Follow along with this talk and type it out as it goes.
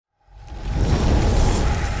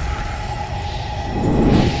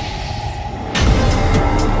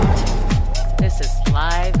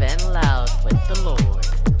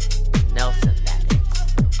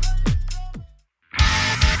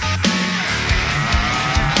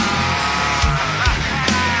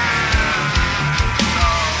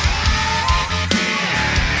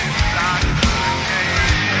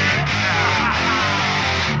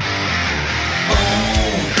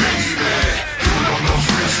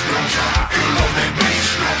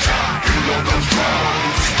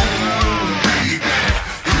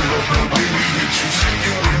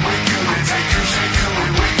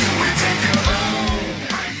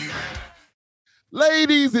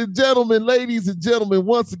ladies and gentlemen,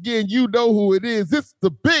 once again, you know who it is. It's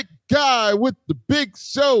the big guy with the big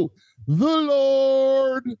show, the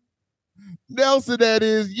Lord Nelson, that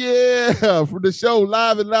is, yeah, from the show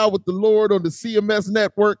Live and Loud with the Lord on the CMS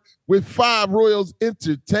network with Five Royals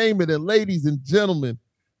Entertainment. And ladies and gentlemen,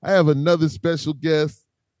 I have another special guest,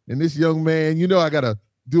 and this young man, you know, I gotta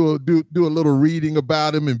do a little reading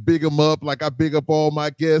about him and big him up like I big up all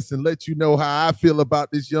my guests and let you know how I feel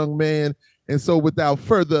about this young man. And so without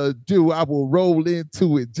further ado, I will roll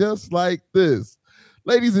into it just like this.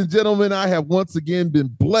 Ladies and gentlemen, I have once again been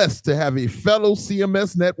blessed to have a fellow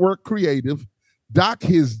CMS Network creative dock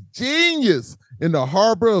his genius in the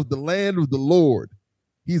harbor of the land of the Lord.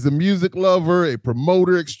 He's a music lover, a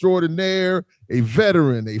promoter extraordinaire, a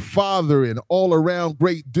veteran, a father, and all-around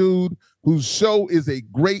great dude whose show is a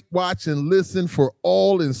great watch and listen for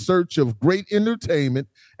all in search of great entertainment,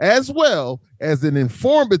 as well as an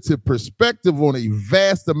informative perspective on a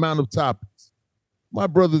vast amount of topics. My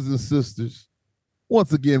brothers and sisters,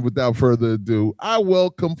 once again, without further ado, I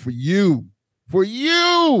welcome for you,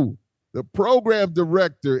 the program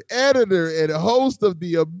director, editor, and host of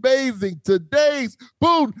the amazing Today's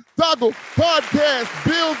Boondoggle podcast,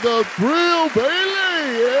 Bill the Thrill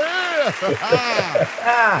Bailey. Yeah.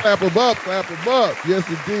 Clap him up, clap him up. Yes,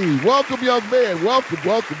 indeed. Welcome, young man. Welcome.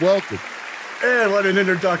 Man, what an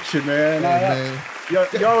introduction, man. Hey, man.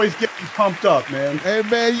 You always get me pumped up, man. Hey,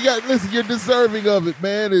 man, you're deserving of it,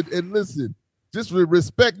 man. And listen, just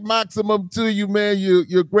respect maximum to you, man.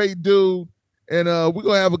 You're a great dude. And we're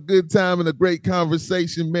going to have a good time and a great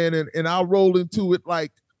conversation, man. And I'll roll into it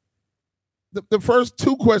like the first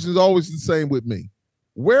two questions are always the same with me.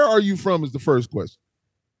 Where are you from is the first question.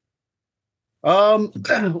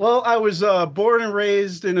 Well, I was born and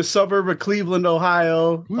raised in a suburb of Cleveland,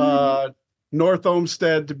 Ohio, North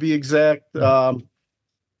Olmsted to be exact. Yeah,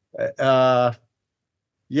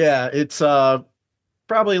 it's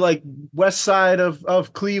probably like west side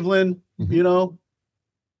of Cleveland, you know.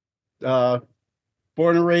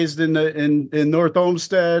 Born and raised in North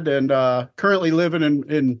Olmsted, and currently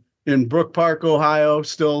living in Brook Park, Ohio,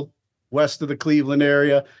 still west of the Cleveland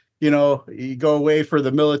area. You know, you go away for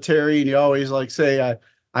the military, and you always like say,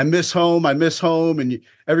 "I miss home, and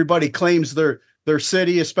everybody claims their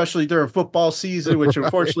city, especially during football season, which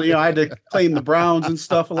unfortunately, you know, I had to claim the Browns and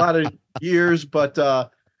stuff a lot of years. But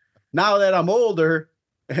now that I'm older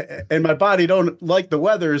and my body don't like the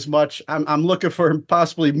weather as much, I'm looking for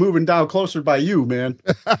possibly moving down closer by you, man.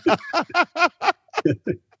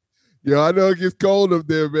 Yeah, I know it gets cold up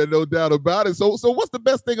there, man. No doubt about it. So what's the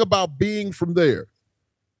best thing about being from there?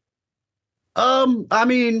 I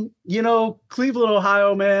mean, you know, Cleveland,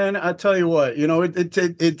 Ohio, man, I tell you what, you know,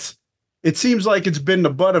 it seems like it's been the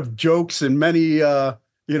butt of jokes and many, you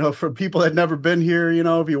know, for people that never been here, you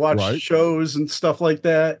know, if you watch shows and stuff like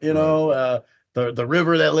that, you know, the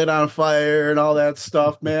river that lit on fire and all that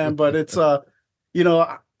stuff, man. But it's, you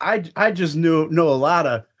know, I just know a lot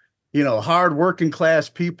of, you know, hard working class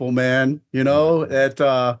people, man, you know,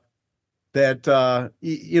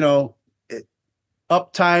 you know,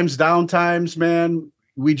 up times, down times, man,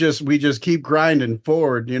 we just keep grinding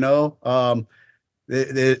forward, you know.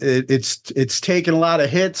 It's taken a lot of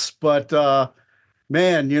hits, but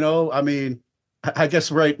man, you know, I mean, I guess,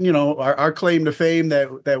 right, you know, our claim to fame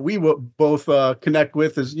that we will both connect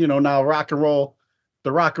with is, you know, now the Rock and Roll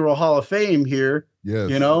Hall of Fame here. Yes.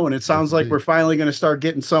 You know, and it sounds like we're finally going to start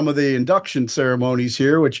getting some of the induction ceremonies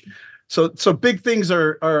here, which so big things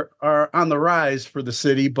are on the rise for the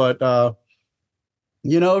city, but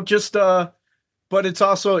you know, just but it's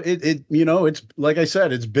also it you know, it's like I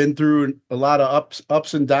said, it's been through a lot of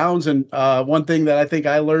ups and downs, and one thing that I think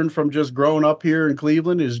I learned from just growing up here in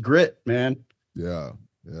Cleveland is grit, man. Yeah,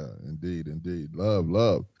 indeed.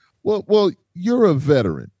 Love. Well, you're a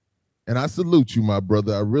veteran, and I salute you, my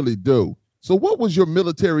brother. I really do. So what was your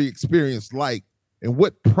military experience like, and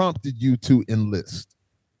what prompted you to enlist?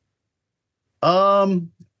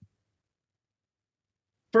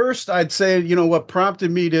 First, I'd say, you know, what prompted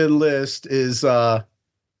me to enlist is, you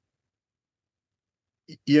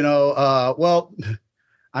know, well,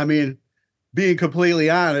 I mean, being completely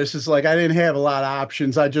honest, it's like I didn't have a lot of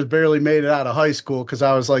options. I just barely made it out of high school because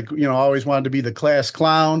I was like, you know, I always wanted to be the class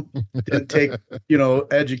clown, didn't take, you know,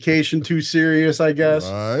 education too serious, I guess.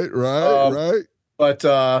 Right. But,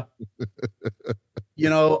 you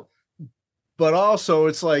know, but also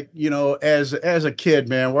it's like, you know, as a kid,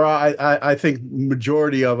 man, where I think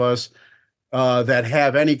majority of us that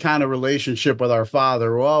have any kind of relationship with our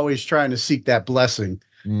father, we're always trying to seek that blessing,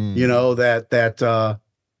 you know, that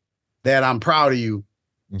I'm proud of you,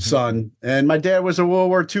 son. And my dad was a World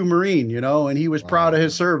War II Marine, and he was proud of Wow.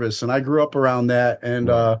 his service. And I grew up around that. And,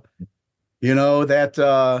 Right.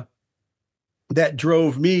 that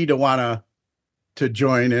drove me to want to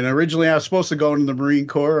join. And originally I was supposed to go into the Marine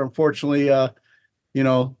Corps. Unfortunately, you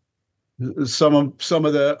know, some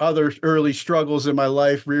of the other early struggles in my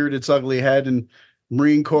life reared its ugly head, and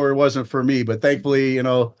Marine Corps wasn't for me. But thankfully,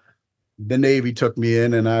 the Navy took me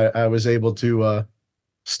in, and I was able to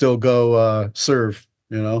still go serve.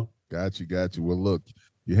 Got you. Got you. Well, look,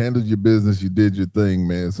 you handled your business. You did your thing,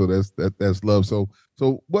 man. So that's love. So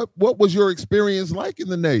what was your experience like in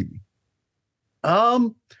the Navy?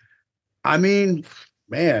 I mean,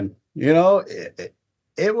 man,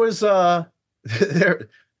 it was there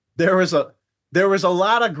there was a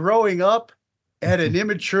lot of growing up at an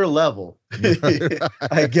immature level.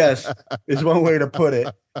 I guess is one way to put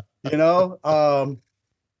it. You know,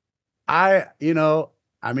 I you know,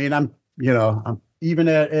 I mean, I'm even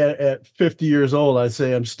at 50 years old, I'd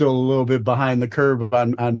say I'm still a little bit behind the curve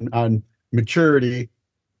on maturity,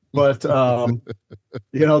 but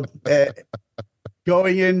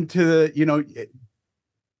going into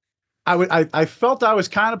I felt I was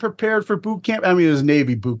kind of prepared for boot camp. I mean, it was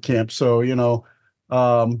Navy boot camp, so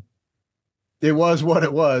um, it was what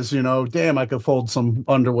it was. Damn, I could fold some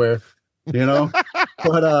underwear, you know,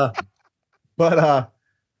 but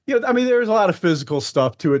I mean, there was a lot of physical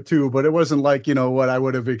stuff to it too, but it wasn't like what I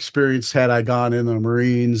would have experienced had I gone in the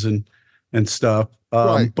Marines and stuff.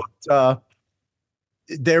 Right. But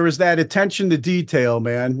there was that attention to detail,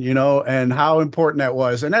 man, and how important that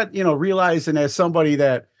was. And that, realizing as somebody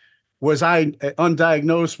that was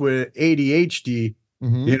undiagnosed with ADHD,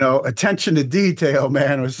 attention to detail,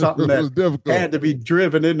 man, was something that had to be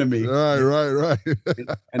driven into me. Right.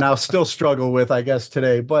 And I'll still struggle with, I guess,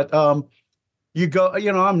 today. But you go,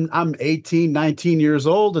 I'm 18, 19 years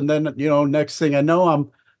old. And then, next thing I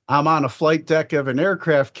know, I'm on a flight deck of an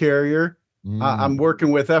aircraft carrier. I'm working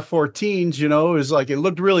with F-14s, is like, it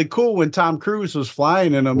looked really cool when Tom Cruise was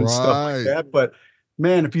flying in them and stuff like that. But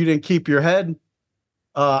man, if you didn't keep your head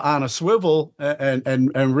on a swivel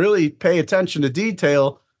and really pay attention to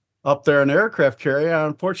detail up there in the aircraft carrier,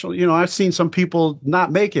 unfortunately, I've seen some people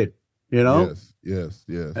not make it, Yes.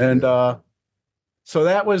 And so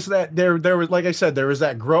that was that. There was, like I said, there was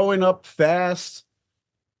that growing up fast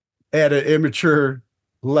at an immature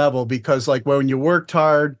level, because like when you worked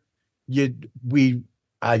hard,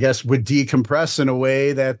 I guess would decompress in a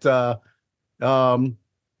way that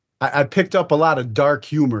I picked up a lot of dark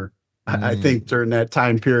humor. I think during that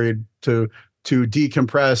time period to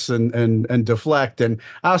decompress and deflect. And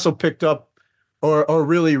I also picked up or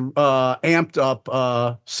really amped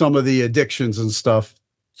up some of the addictions and stuff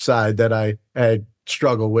side that I had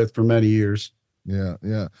struggled with for many years. Yeah.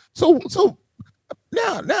 So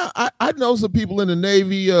now I know some people in the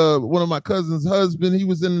Navy. One of my cousin's husband, he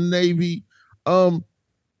was in the Navy.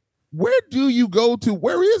 Where do you go to?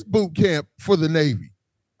 Where is boot camp for the Navy?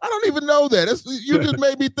 I don't even know that. You just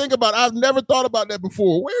made me think about it. I've never thought about that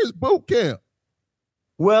before. Where is boot camp?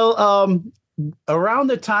 Well, around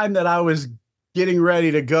the time that I was getting ready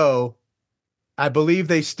to go, I believe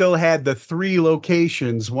they still had the 3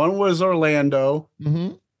 locations. One was Orlando.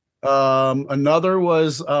 Another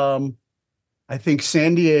was, I think,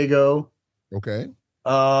 San Diego. Okay.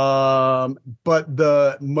 But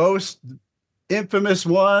the most infamous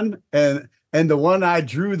one and the one I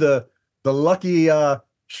drew the lucky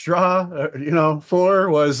straw, for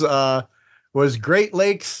was Great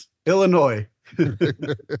Lakes, Illinois.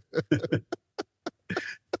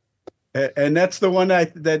 And that's the one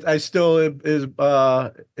that I still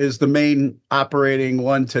is the main operating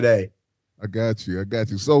one today. I got you.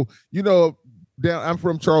 So, I'm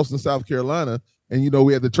from Charleston, South Carolina, and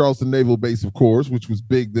we had the Charleston Naval Base, of course, which was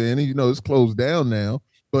big then. And it's closed down now,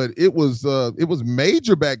 but it was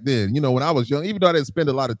major back then. When I was young, even though I didn't spend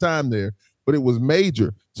a lot of time there, but it was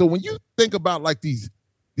major. So when you think about like these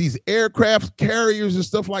aircraft carriers and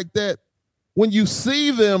stuff like that, when you see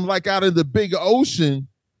them like out in the big ocean,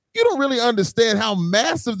 you don't really understand how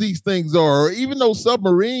massive these things are, or even those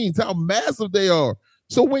submarines, how massive they are.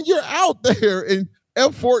 So when you're out there in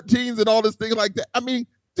F-14s and all this thing like that, I mean,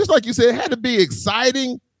 just like you said, it had to be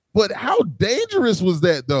exciting, but how dangerous was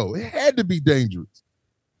that though? It had to be dangerous.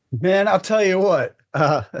 Man, I'll tell you what,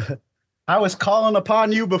 I was calling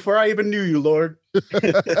upon you before I even knew you, Lord.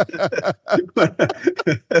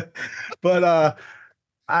 But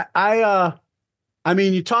I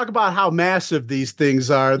mean, you talk about how massive these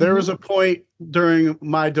things are. There was a point during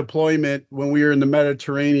my deployment when we were in the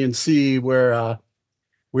Mediterranean Sea where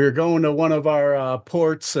we were going to one of our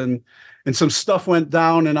ports, and some stuff went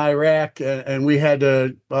down in Iraq, and we had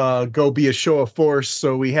to go be a show of force.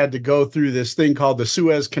 So we had to go through this thing called the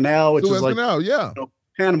Suez Canal, which is like Canal, yeah,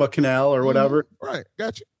 Panama Canal or whatever. Right,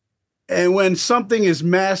 gotcha. And when something as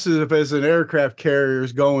massive as an aircraft carrier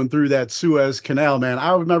is going through that Suez Canal, man,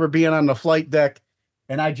 I remember being on the flight deck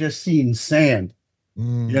and I just seen sand,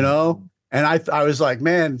 you know? And I was like,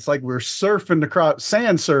 man, it's like we're surfing across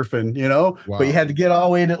sand surfing, you know, but you had to get all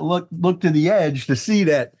the way to look to the edge to see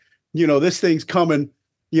that, you know, this thing's coming,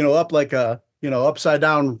 you know, up like a, you know, upside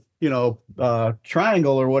down, you know,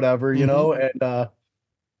 triangle or whatever, you know, and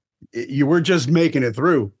you were just making it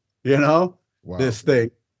through, you know, this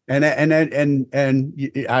thing. And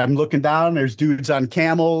I'm looking down, there's dudes on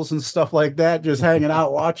camels and stuff like that, just hanging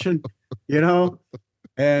out watching, you know,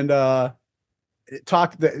 and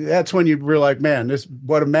that's when you were like, man,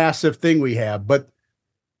 what a massive thing we have. But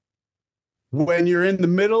when you're in the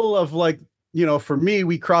middle of, like, you know, for me,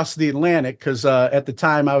 we crossed the Atlantic because at the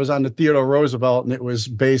time I was on the Theodore Roosevelt and it was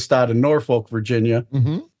based out of Norfolk, Virginia.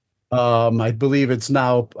 I believe it's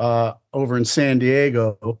now over in San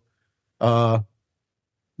Diego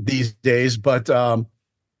these days, but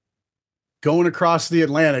going across the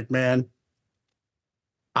Atlantic, man,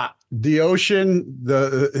 the ocean,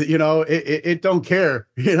 you know, it don't care,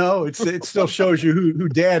 you know, it still shows you who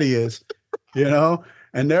daddy is, you know.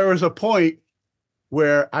 And there was a point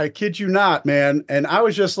where, I kid you not, man, and I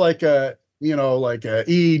was just like a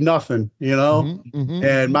E nothing, you know,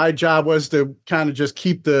 and my job was to kind of just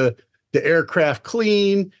keep the aircraft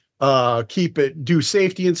clean, do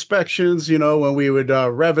safety inspections, you know, when we would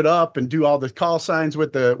rev it up and do all the call signs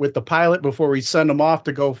with the pilot before we send them off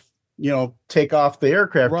to go, you know, take off the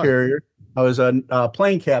aircraft carrier. I was a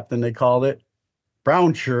plane captain, they called it,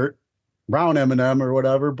 brown shirt, brown M&M or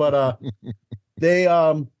whatever. But they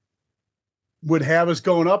would have us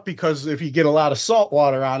going up because if you get a lot of salt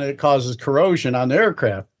water on it, it causes corrosion on the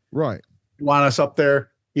aircraft. Right. You want us up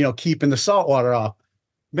there, you know, keeping the salt water off.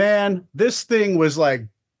 Man, this thing was like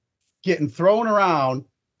getting thrown around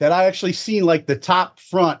that I actually seen like the top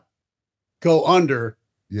front go under.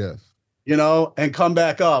 Yes. You know, and come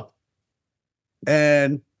back up.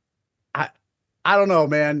 And I don't know,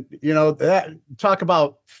 man, you know, that talk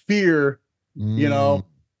about fear, you know,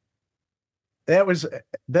 that was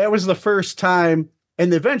the first time.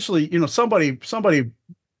 And eventually, you know, somebody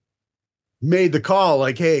made the call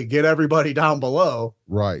like, hey, get everybody down below.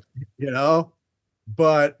 Right. You know,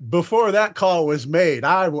 but before that call was made,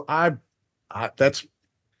 I that's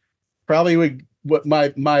probably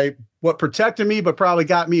what protected me, but probably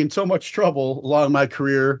got me in so much trouble along my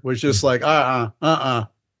career was just like, I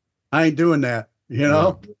ain't doing that. You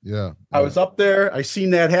know? Yeah. I was up there. I seen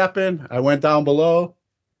that happen. I went down below.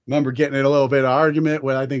 Remember getting in a little bit of argument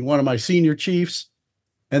with, I think, one of my senior chiefs.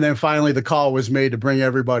 And then finally the call was made to bring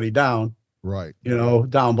everybody down. Right. You know,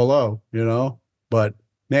 down below, you know, but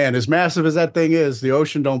man, as massive as that thing is, the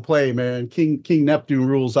ocean don't play, man. King Neptune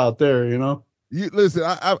rules out there, you know? Listen,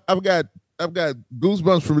 I've got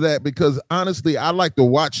goosebumps from that because honestly, I like to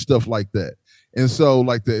watch stuff like that. And so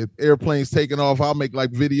like the airplanes taking off, I'll make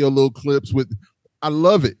like video little clips I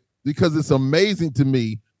love it because it's amazing to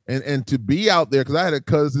me. And to be out there, because I had a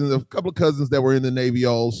couple of cousins that were in the Navy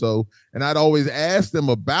also, and I'd always ask them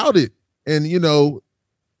about it. And, you know,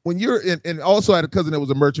 when you're and also I had a cousin that was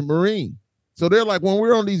a merchant marine. So they're like, when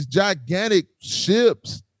we're on these gigantic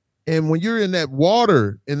ships and when you're in that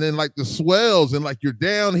water and then like the swells and like you're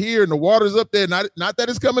down here and the water's up there, not that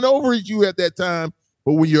it's coming over at you at that time,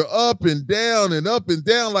 but when you're up and down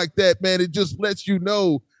like that, man, it just lets you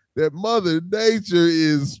know that Mother Nature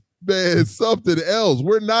is, man, something else.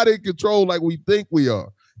 We're not in control like we think we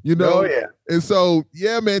are, you know? Oh, yeah. And so,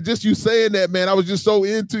 yeah, man, just you saying that, man, I was just so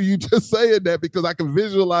into you just saying that because I can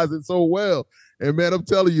visualize it so well. And, man, I'm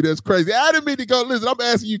telling you, that's crazy. I didn't mean to go, listen, I'm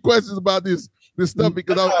asking you questions about this stuff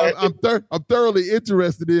because I'm thoroughly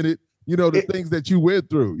interested in it, you know, the things that you went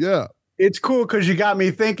through. Yeah. It's cool because you got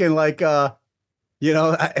me thinking like, you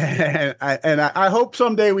know, and I hope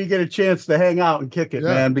someday we get a chance to hang out and kick it,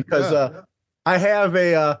 man, because I have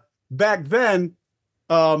back then,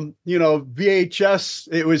 you know, VHS,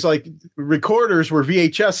 it was like recorders were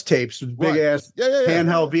VHS tapes, big ass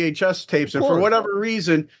handheld VHS tapes. And for whatever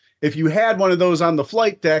reason, if you had one of those on the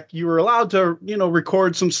flight deck, you were allowed to, you know,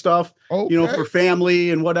 record some stuff, you know, for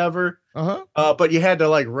family and whatever. But you had to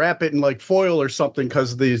like wrap it in like foil or something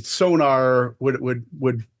because the sonar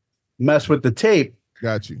would mess with the tape.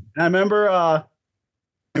 Got you. And I remember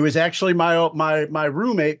it was actually my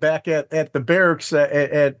roommate back at the barracks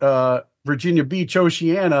at Virginia Beach,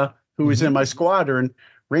 Oceana, who was in my squadron,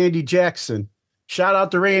 Randy Jackson. Shout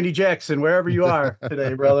out to Randy Jackson, wherever you are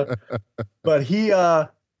today, brother. But he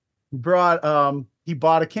he bought a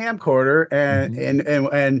camcorder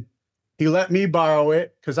and he let me borrow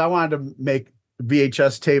it because I wanted to make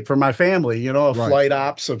VHS tape for my family, you know, of flight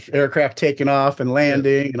ops of aircraft taking off and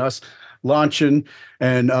landing and us launching.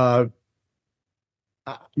 And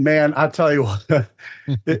man, I'll tell you what,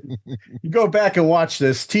 you go back and watch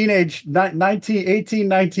this teenage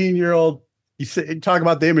 19-year-old, you talk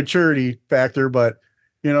about the immaturity factor, but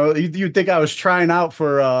you know, you'd think I was trying out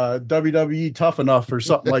for WWE Tough Enough or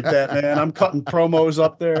something like that, man. I'm cutting promos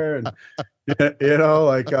up there and, you know,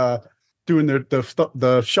 like doing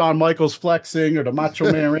the Shawn Michaels flexing or the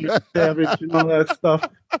Macho Man Randy Savage and all that stuff.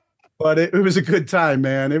 But it was a good time,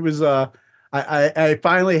 man. It was I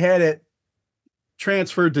finally had it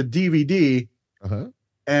transferred to DVD,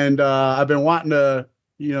 and I've been wanting to,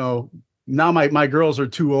 you know, now my girls are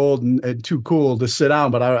too old and too cool to sit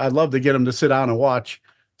down, but I'd love to get them to sit down and watch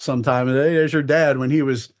sometime. And hey, there's your dad when he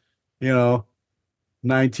was, you know,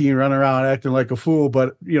 19, running around acting like a fool,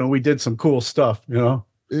 but you know, we did some cool stuff, you know.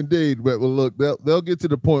 Indeed, but well, look, they'll get to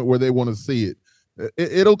the point where they want to see it.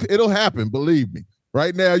 It'll happen, believe me.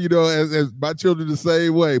 Right now, you know, as my children the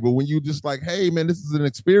same way. But when you just like, hey man, this is an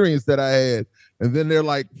experience that I had, and then they're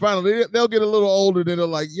like, finally they'll get a little older, then they're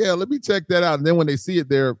like, yeah, let me check that out. And then when they see it,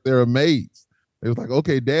 they're amazed. It was like,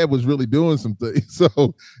 okay, Dad was really doing some things.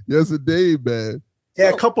 So yes, indeed, man.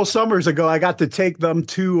 Yeah, a couple summers ago, I got to take them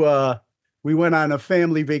to. We went on a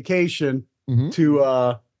family vacation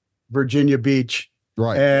to Virginia Beach.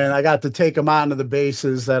 Right. And I got to take them onto the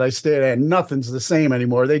bases that I stayed at. Nothing's the same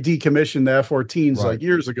anymore. They decommissioned the F-14s like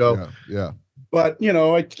years ago. Yeah. But, you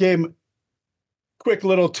know, I came quick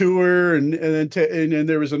little tour and then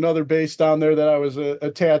there was another base down there that I was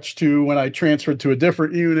attached to when I transferred to a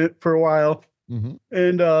different unit for a while. And,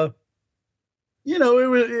 you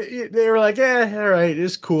know, they were like, yeah, all right,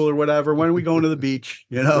 it's cool or whatever. When are we going to the beach?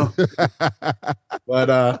 You know?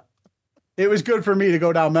 But, it was good for me to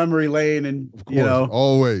go down memory lane and, of course, you know,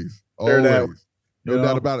 always, no doubt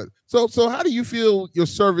about it. So how do you feel your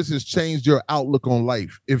service has changed your outlook on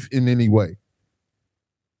life, if in any way?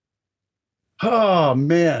 Oh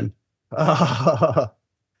man. I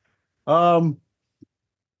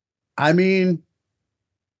mean,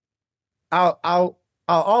 I'll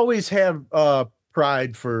always have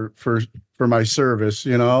pride for my service,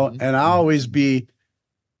 you know, and I'll always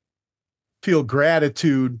feel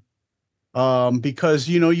gratitude because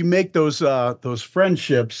you know you make those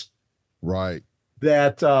friendships, right?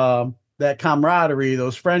 That camaraderie,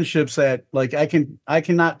 those friendships that like I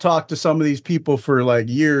cannot talk to some of these people for like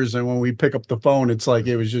years, and when we pick up the phone, it's like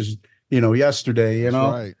it was just, you know, yesterday. You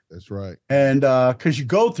know, that's right. And because you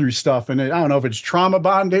go through stuff, and I don't know if it's trauma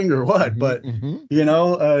bonding or what, but you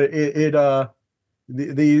know,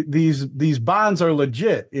 these bonds are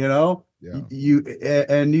legit. You know,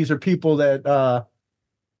 and these are people that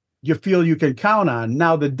you feel you can count on.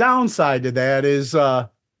 Now, the downside to that is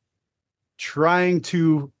trying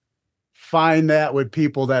to find that with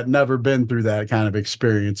people that never been through that kind of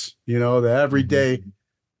experience. You know, the everyday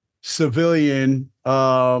civilian.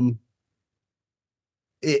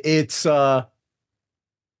 It's you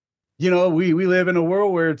know, we live in a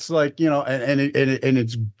world where it's like, you know, and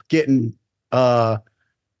it's getting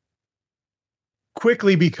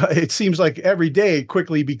quickly, because it seems like every day it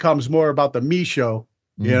quickly becomes more about the me show.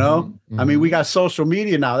 You know, I mean, we got social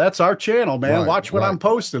media now. That's our channel, man. Watch what I'm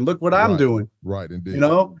posting. Look what I'm doing. Right. Indeed. You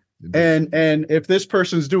know, and if this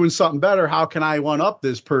person's doing something better, how can I one up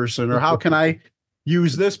this person, or how can I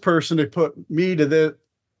use this person to put me to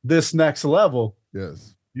this next level?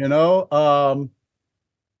 Yes. You know,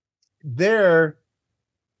 there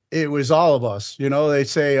it was all of us. You know, they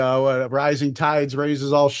say what, rising tides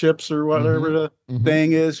raises all ships, or whatever the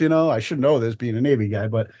thing is. You know, I should know this being a Navy guy,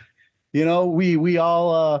 but you know, we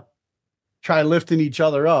all try lifting each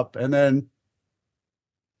other up. And then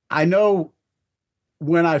I know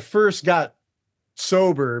when I first got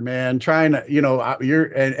sober, man, trying to, you know,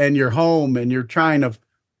 you're home and you're trying to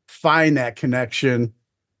find that connection.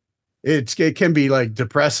 It can be like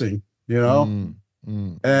depressing, you know?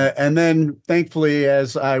 And then thankfully,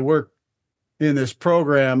 as I work in this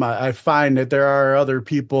program, I find that there are other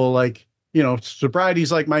people, like, you know,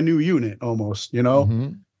 sobriety's like my new unit almost, you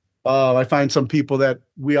know? I find some people that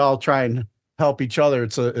we all try and help each other.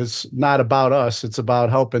 It's not about us. It's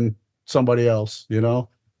about helping somebody else, you know?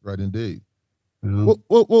 Right. Indeed.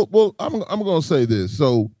 Well, I'm going to say this.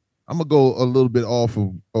 So I'm going to go a little bit off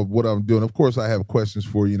of what I'm doing. Of course, I have questions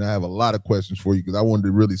for you, and I have a lot of questions for you because I wanted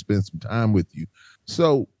to really spend some time with you.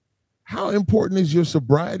 So how important is your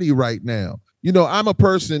sobriety right now? You know, I'm a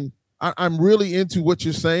person, I'm really into what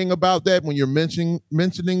you're saying about that when you're mentioning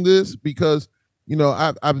this, because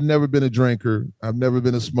I've never been a drinker, I've never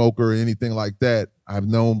been a smoker or anything like that. I've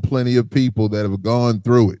known plenty of people that have gone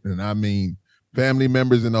through it, and I mean family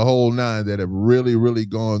members in the whole nine that have really, really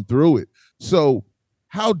gone through it. So,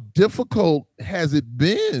 how difficult has it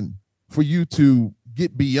been for you to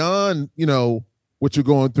get beyond, what you're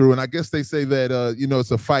going through? And I guess they say that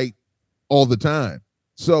it's a fight all the time.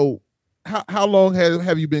 So, how long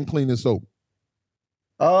have you been clean and sober?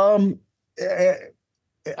 Eh,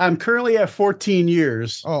 I'm currently at 14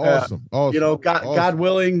 years. Oh, awesome. Awesome. God, awesome. God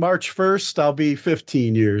willing, March 1st, I'll be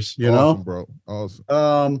 15 years, awesome, bro.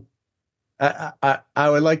 Awesome. I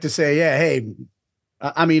would like to say, yeah, hey,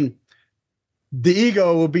 I mean, the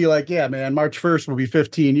ego will be like, yeah, man, March 1st will be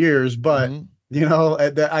 15 years, but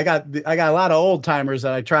I got a lot of old timers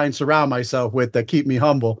that I try and surround myself with that keep me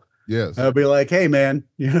humble. Yes. I'll be like, hey, man,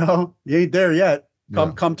 you ain't there yet.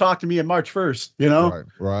 Come talk to me on March 1st,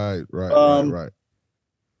 Right.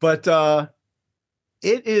 But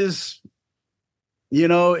it is,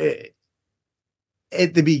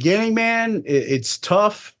 at the beginning, man, it's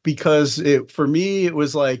tough because for me, it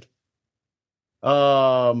was like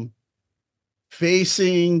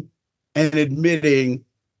facing and admitting,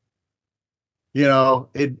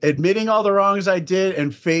 admitting all the wrongs I did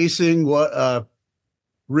and facing what a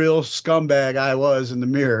real scumbag I was in the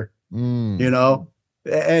mirror, and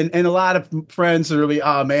a lot of friends are really,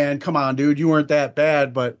 oh man, come on, dude, you weren't that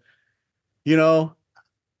bad. But, yeah,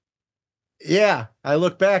 I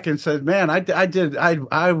look back and said, man,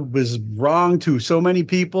 I was wrong to so many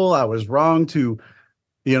people. I was wrong to,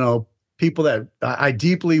 people that I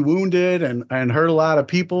deeply wounded and hurt a lot of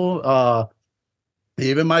people.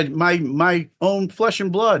 Even my own flesh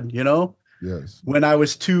and blood, Yes. When I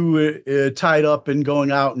was too tied up in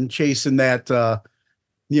going out and chasing that, the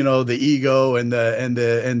ego and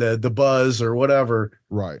the buzz or whatever,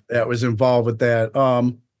 right, that was involved with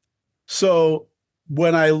that. So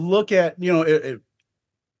when I look at,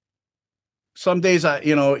 some days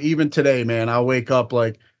even today, man, I'll wake up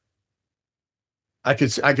like I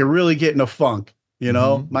could really get in a funk.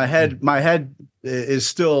 My head is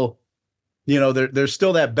still, there's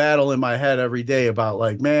still that battle in my head every day about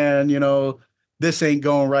like, man, this ain't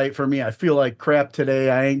going right for me. I feel like crap today.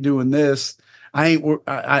 I ain't doing this.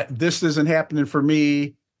 This isn't happening for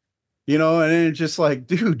me, and then it's just like,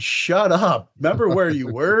 dude, shut up. Remember where you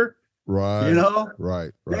were? Right.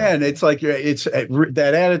 Right. Man, it's like, it's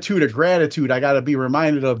that attitude of gratitude I got to be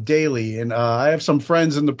reminded of daily. And I have some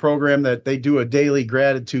friends in the program that they do a daily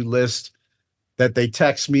gratitude list that they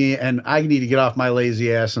text me, and I need to get off my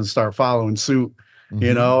lazy ass and start following suit.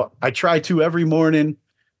 I try to every morning,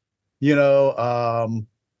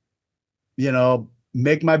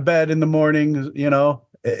 make my bed in the morning.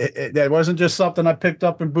 That wasn't just something I picked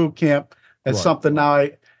up in boot camp. That's something now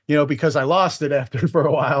because I lost it after for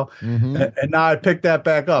a while, and now I picked that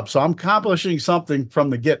back up. So I'm accomplishing something from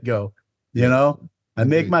the get-go. I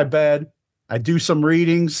make my bed, I do some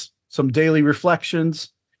readings, some daily reflections,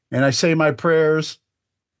 and I say my prayers.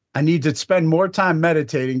 I need to spend more time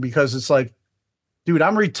meditating because it's like, dude,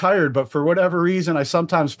 I'm retired, but for whatever reason, I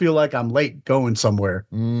sometimes feel like I'm late going somewhere.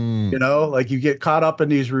 Like you get caught up in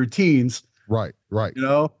these routines. Right.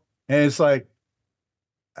 And it's like,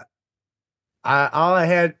 all I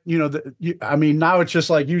had, now it's just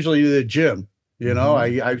like usually the gym,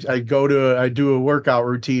 I do a workout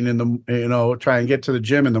routine in the, try and get to the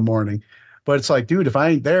gym in the morning, but it's like, dude, if I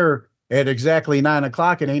ain't there at exactly 9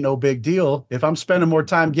 o'clock, it ain't no big deal. If I'm spending more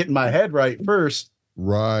time getting my head right first,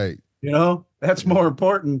 right, that's more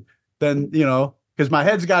important than, because my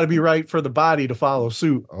head's got to be right for the body to follow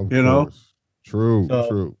suit, of course. True.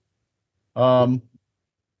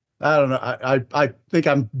 I don't know. I think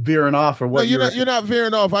I'm veering off, or what? No, you're not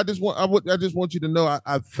veering off. I just want you to know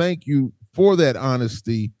I thank you for that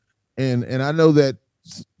honesty, and I know that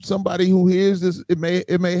somebody who hears this, it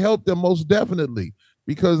may help them most definitely,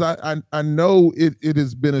 because I know it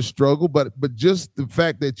has been a struggle, but just the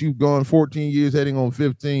fact that you've gone 14 years heading on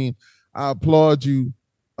 15, I applaud you.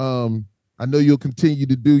 I know you'll continue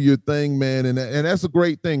to do your thing, man, and that's a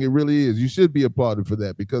great thing. It really is. You should be applauded for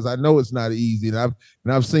that, because I know it's not easy, and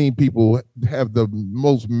I've seen people have the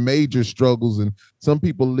most major struggles, and some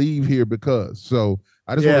people leave here because. So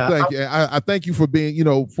I just want to thank you. I thank you for being,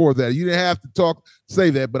 for that. You didn't have to say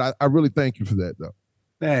that, but I really thank you for that, though.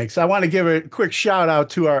 Thanks. I want to give a quick shout out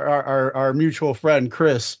to our mutual friend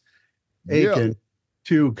Chris Aiken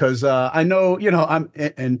too, because I know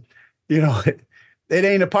it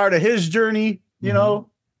ain't a part of his journey,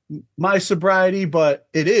 my sobriety, but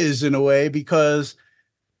it is in a way, because,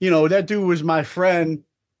 that dude was my friend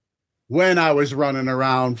when I was running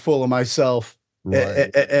around full of myself Right.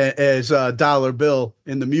 as a dollar bill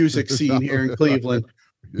in the music scene here in Cleveland.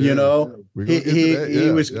 Yeah. You know, We're gonna get to that. he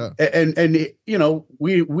Yeah, was, yeah. and you know,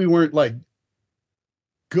 we weren't like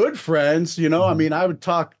good friends. You know, I mean, I would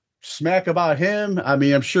talk smack about him. I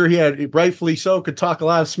mean, I'm sure he had, rightfully so, could talk a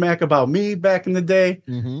lot of smack about me back in the day.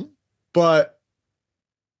 Mm-hmm. But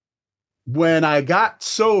when I got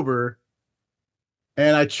sober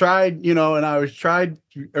and I tried, you know, and I was tried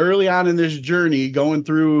early on in this journey going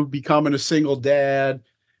through becoming a single dad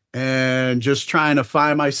and just trying to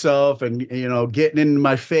find myself and, you know, getting into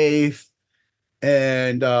my faith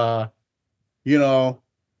and, you know,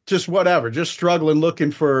 just whatever, just struggling,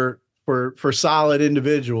 looking for solid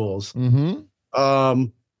individuals. Mm-hmm.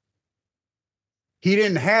 Um, he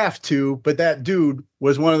didn't have to, but that dude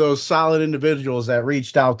was one of those solid individuals that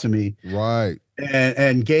reached out to me Right.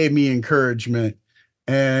 and gave me encouragement.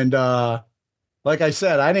 And like I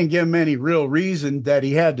said, I didn't give him any real reason that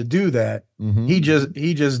he had to do that. Mm-hmm. He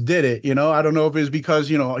just did it. You know, I don't know if it was because,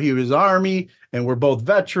 you know, he was Army and we're both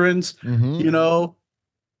veterans, Mm-hmm. you know,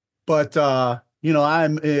 but you know,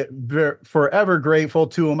 I'm forever grateful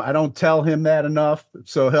to him. I don't tell him that enough,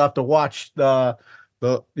 so he'll have to watch the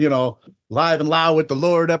you know, Live and Loud with the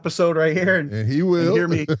Lord episode right here And he and will hear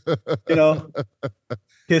me, you know,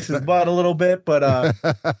 kiss his butt a little bit. But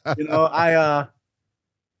you know,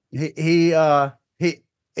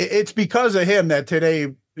 it's because of him that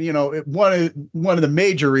today, you know, one of the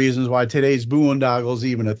major reasons why today's Boondoggle is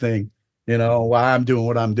even a thing, you know, why I'm doing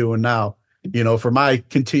what I'm doing now, you know, for my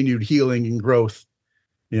continued healing and growth,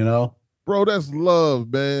 you know. Bro, that's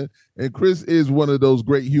love, man. And Chris is one of those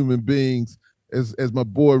great human beings, as my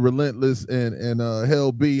boy Relentless and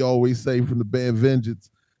Hell B always say from the band Vengeance.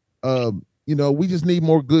 You know, we just need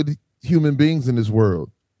more good human beings in this world.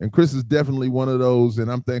 And Chris is definitely one of those,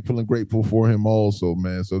 and I'm thankful and grateful for him also,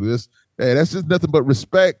 man. So hey, that's just nothing but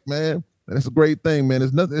respect, man. And that's a great thing, man.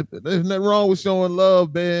 There's nothing wrong with showing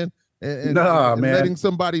love, man. And Man. letting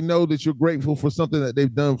somebody know that you're grateful for something that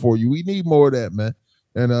they've done for you. We need more of that, man.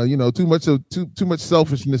 And you know, too much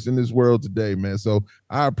selfishness in this world today, man. So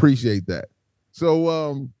I appreciate that.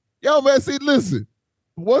 So yo, man, see, listen.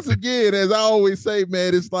 Once again, as I always say,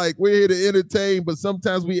 man, it's like we're here to entertain, but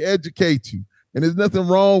sometimes we educate you. And there's nothing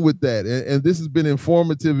wrong with that. And this has been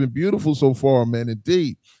informative and beautiful so far, man,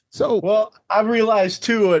 indeed. So, well, I've realized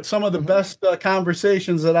too, at some of the best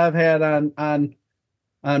conversations that I've had on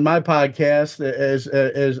my podcast, as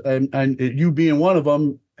and you being one of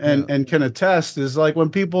them, and can attest, is like when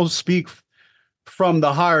people speak from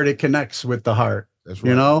the heart, it connects with the heart. That's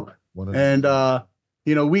right. You know, 100%. and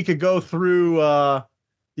you know, we could go through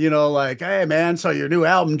you know, like, hey man, so your new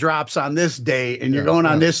album drops on this date and you're going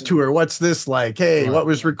on this tour. What's this like? Hey, what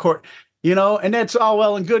was record? You know, and that's all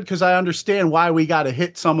well and good because I understand why we got to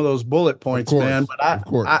hit some of those bullet points, man. But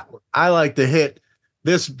I like to hit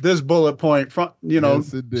this bullet point front, you know,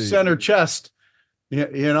 center chest, you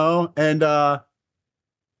know, and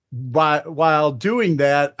while doing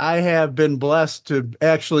that, I have been blessed to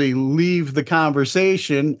actually leave the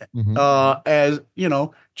conversation as, you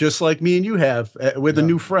know, just like me and you have with a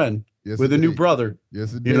new friend, with a new brother.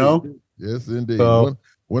 Yes, indeed. You know? Yes, indeed. So,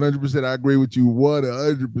 100%. I agree with you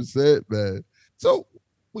 100%, man. So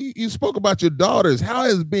you spoke about your daughters. How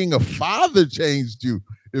has being a father changed you,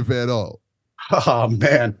 if at all? Oh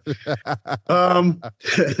man.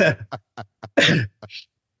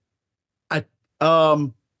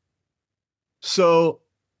 So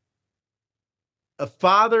a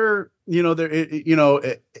father, you know,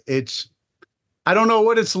 it's, I don't know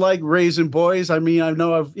what it's like raising boys. I mean, I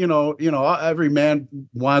know every man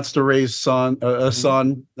wants to raise a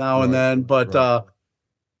son now and then, but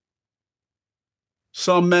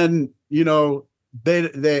some men, you know,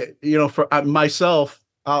 they, you know, for myself,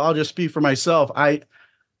 I'll just speak for myself. I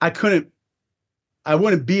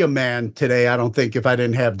wouldn't be a man today. I don't think if I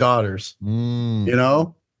didn't have daughters, you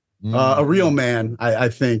know, a real man, I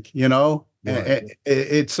think, you know,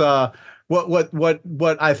 it's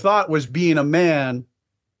what I thought was being a man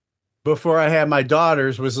before I had my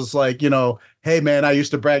daughters was just like, you know, hey man, I used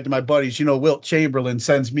to brag to my buddies, you know, Wilt Chamberlain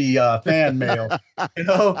sends me fan mail, you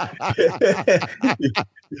know,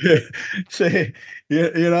 say,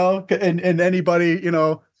 you know, and anybody, you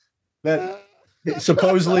know, that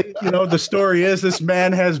supposedly, you know, the story is this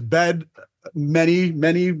man has bed many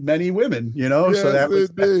women, you know, so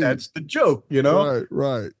that's the joke, you know.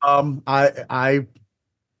 Right.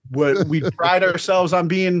 We pride ourselves on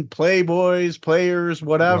being playboys, players,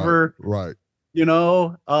 whatever, right. You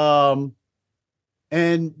know.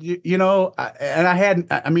 And and I hadn't.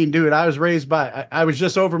 I mean, dude, I was raised by. I was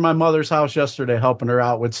just over my mother's house yesterday, helping her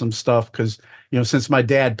out with some stuff because since my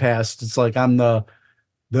dad passed, it's like I'm the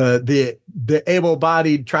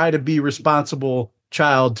able-bodied, try to be responsible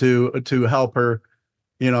child to help her.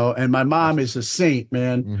 And my mom is a saint,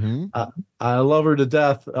 man. Mm-hmm. I love her to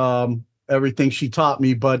death. Everything she taught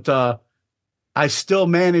me, but I still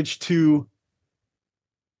managed to.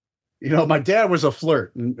 My dad was a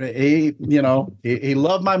flirt, and he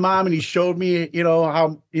loved my mom, and he showed me,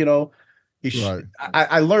 how, Right.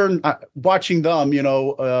 I learned watching them,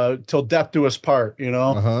 till death do us part,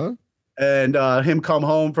 Uh-huh. and him come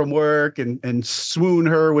home from work and swoon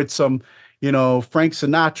her with some, Frank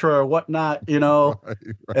Sinatra or whatnot, Right,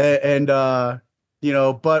 right.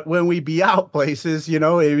 but when we be out places, it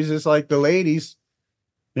was just like the ladies,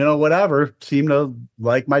 whatever, seem to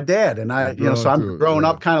like my dad. And You're so drawn I'm to it. growing Yeah.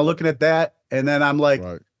 up kind of looking at that. And then I'm like,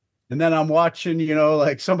 Right. and then I'm watching,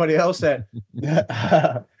 like somebody else that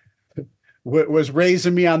was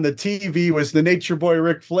raising me on the TV was the Nature Boy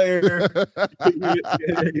Ric Flair,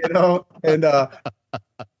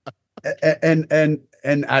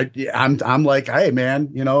 and I'm like, hey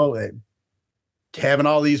man, having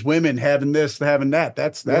all these women, having this, having that,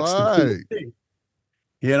 that's the cool Right. thing,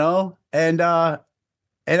 and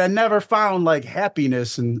I never found like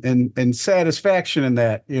happiness and satisfaction in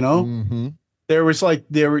that, Mm-hmm. there was like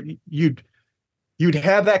you'd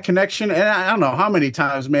have that connection. And I don't know how many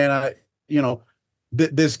times, man,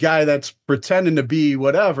 this guy that's pretending to be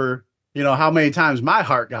whatever, how many times my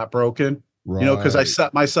heart got broken, because I Right.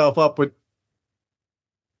 set myself up with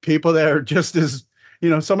people that are just as,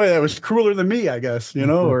 somebody that was crueler than me, I guess,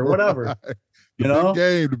 or whatever, Right. you know?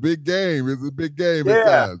 The big game is a big game at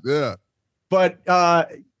Yeah. times. Yeah. But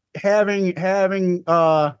having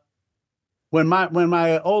when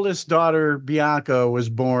my oldest daughter Bianca was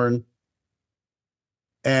born,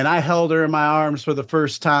 and I held her in my arms for the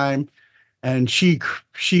first time, and she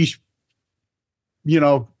you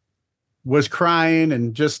know was crying,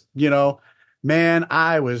 and just man,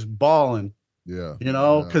 I was bawling, Yeah.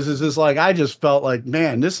 Yeah. because it's just like I just felt like,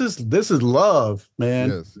 man, this is love, man.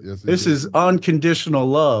 Yes. Yes, This indeed. is unconditional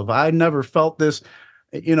love. I never felt this,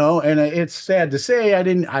 and it's sad to say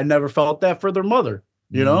I never felt that for their mother,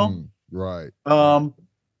 you know. Right. Right. Um,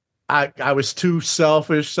 I was too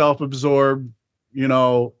selfish, self-absorbed,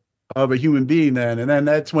 of a human being then. And then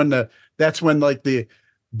that's when like the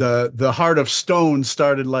heart of stone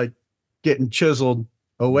started like getting chiseled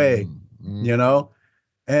away, Mm-hmm.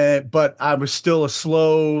 And but I was still a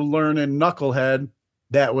slow learning knucklehead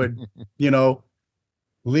that would,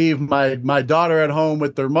 leave my daughter at home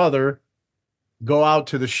with their mother, go out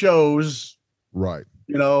to the shows, Right.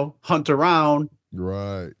 hunt around,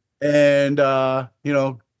 Right. and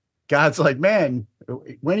God's like, man,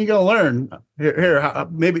 when are you gonna learn? Here,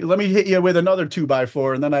 maybe let me hit you with another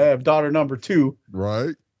 2x4, and then I have daughter number 2.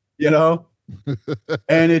 Right.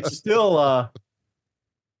 And it's still,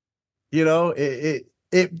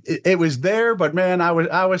 it was there, but man, I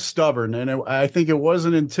was stubborn, and I think it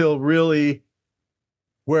wasn't until really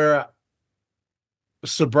where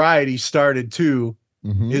sobriety started too,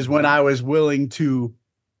 Mm-hmm. is when I was willing to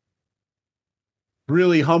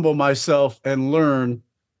really humble myself and learn.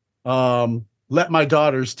 Let my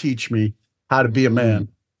daughters teach me how to be a man.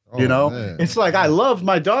 Oh man. It's like I love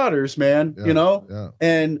my daughters, man. Yeah. Yeah.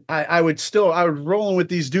 And I would rolling with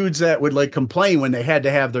these dudes that would like complain when they had to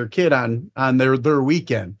have their kid on their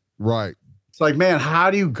weekend. Right. It's like, man, how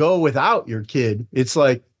do you go without your kid? It's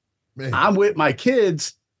like, Man. I'm with my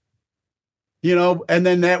kids, and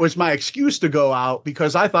then that was my excuse to go out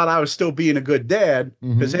because I thought I was still being a good dad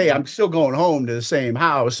because, hey, I'm still going home to the same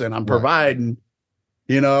house and I'm providing,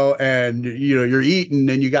 and, you're eating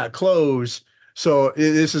and you got clothes. So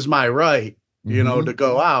this is my right, to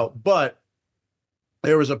go out. But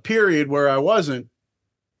there was a period where I wasn't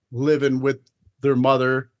living with their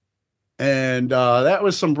mother. And that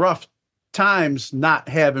was some rough times not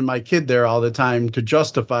having my kid there all the time to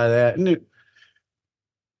justify that. And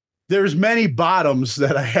there's many bottoms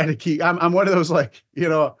that I had to keep. I'm one of those, like,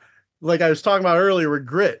 like I was talking about earlier with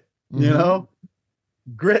grit,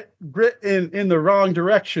 grit in the wrong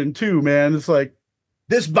direction too, man. It's like,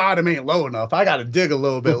 this bottom ain't low enough. I got to dig a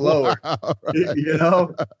little bit lower,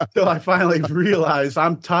 till I finally realize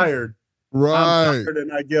I'm tired. Right. I'm tired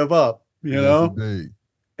and I give up, Yes, indeed.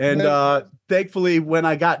 And thankfully, when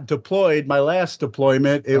I got deployed, my last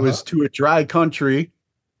deployment, it was to a dry country.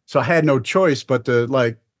 So I had no choice but to,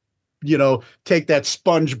 like, take that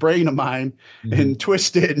sponge brain of mine and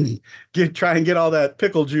twist it and try and get all that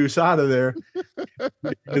pickle juice out of there,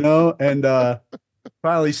 and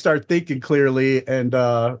finally start thinking clearly and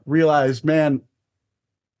realize, man,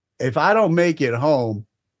 if I don't make it home,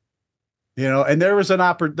 and there was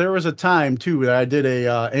there was a time too that I did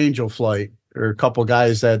a angel flight, or a couple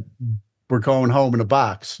guys that were going home in a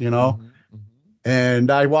box,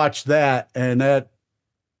 and I watched that, and that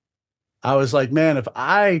I was like, man, if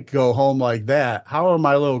I go home like that, how are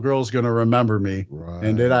my little girls going to remember me? Right.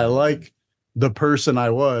 And did I like the person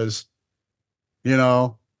I was? Did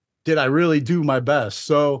I really do my best?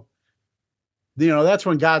 So, that's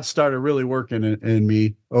when God started really working in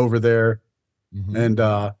me over there. And,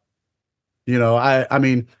 I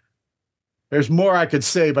mean, there's more I could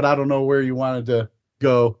say, but I don't know where you wanted to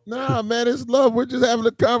go. Nah, man, it's love. We're just having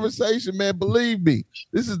a conversation, man. Believe me,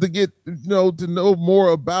 this is to get to know more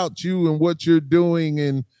about you and what you're doing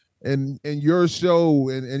and your show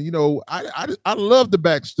and I love the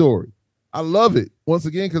backstory. I love it once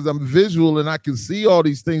again because I'm visual and I can see all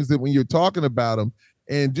these things that when you're talking about them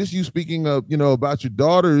and just you speaking of about your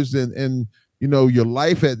daughters and your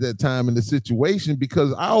life at that time and the situation,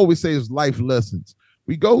 because I always say it's life lessons.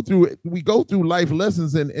 We go through life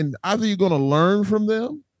lessons and either you're going to learn from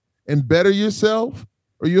them and better yourself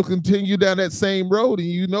or you'll continue down that same road and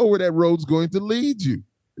you know where that road's going to lead you.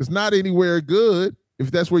 It's not anywhere good if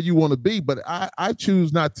that's where you want to be, but I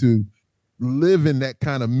choose not to live in that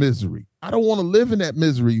kind of misery. I don't want to live in that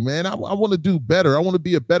misery, man. I want to do better. I want to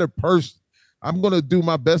be a better person. I'm going to do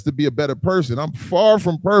my best to be a better person. I'm far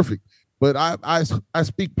from perfect, but I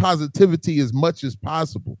speak positivity as much as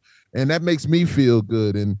possible. And that makes me feel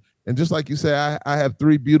good. And just like you say, I have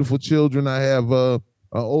 3 beautiful children. I have an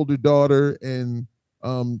older daughter and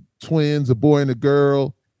twins, a boy and a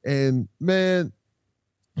girl. And man,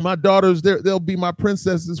 my daughters, they'll be my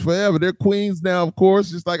princesses forever. They're queens now, of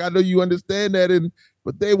course, just like I know you understand that.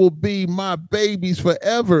 But they will be my babies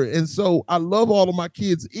forever. And so I love all of my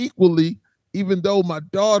kids equally, even though my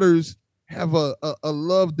daughters have a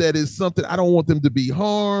love that is something. I don't want them to be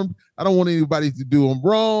harmed. I don't want anybody to do them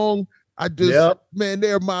wrong. I just, man,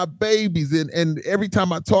 they're my babies. And every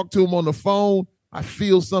time I talk to them on the phone, I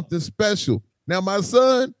feel something special. Now, my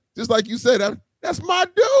son, just like you said, that's my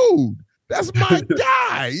dude. That's my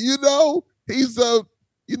guy. He's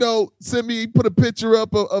sent me, put a picture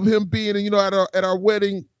up of him being, at our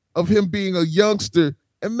wedding of him being a youngster.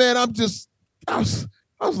 And man, I was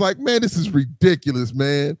like, man, this is ridiculous,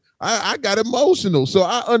 man. I got emotional. So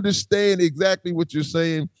I understand exactly what you're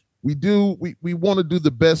saying. We want to do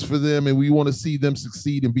the best for them and we want to see them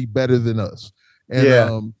succeed and be better than us.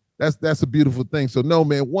 And that's a beautiful thing. So no,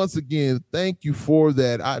 man, once again, thank you for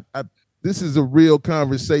that. This is a real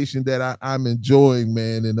conversation that I'm enjoying,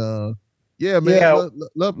 man. And yeah, man,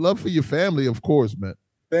 love for your family, of course, man.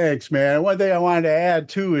 Thanks, man. One thing I wanted to add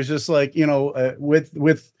too is just like,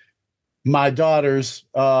 with my daughters,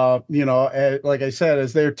 like I said,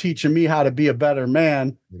 as they're teaching me how to be a better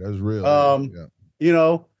man. Yeah, that's real.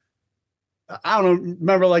 I don't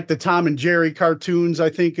remember like the Tom and Jerry cartoons. I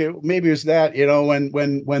think maybe it was that,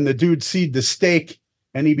 when the dude seed the steak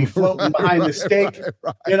and he'd be floating behind the steak,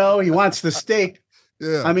 he wants the steak.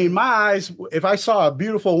 Yeah. I mean, my eyes, if I saw a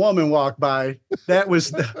beautiful woman walk by,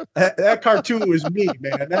 that cartoon was me,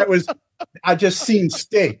 man. I just seen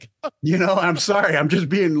steak, I'm sorry. I'm just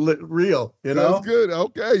being real, That's good.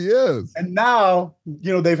 Okay. Yes. And now,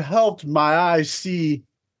 they've helped my eyes see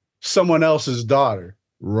someone else's daughter.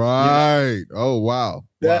 Right. Oh, wow.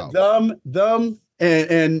 Them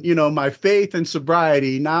and my faith and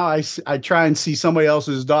sobriety. Now I try and see somebody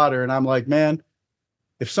else's daughter and I'm like, man,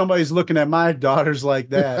 if somebody's looking at my daughters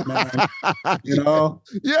like that, man,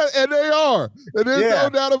 Yeah, and they are. And there's no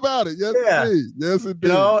doubt about it. Yes, indeed. Yes,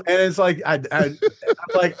 indeed. And it's like, I'm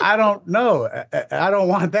like, I don't know. I don't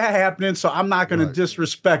want that happening. So I'm not going to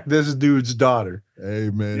disrespect this dude's daughter.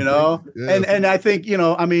 Amen. Yes. And I think,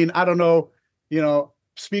 I don't know,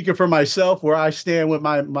 speaking for myself, where I stand with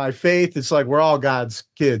my faith, it's like we're all God's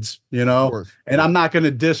kids, and I'm not going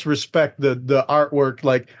to disrespect the artwork.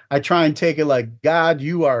 Like I try and take it like, God,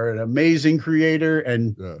 you are an amazing creator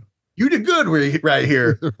and you did good right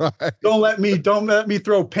here. Right. Don't let me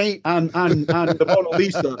throw paint on the Mona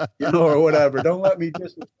Lisa, or whatever. Don't let me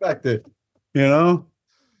disrespect it,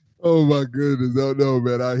 Oh my goodness. No,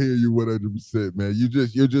 man. I hear you 100%, man.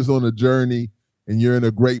 You're just on a journey. And you're in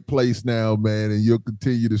a great place now, man, and you'll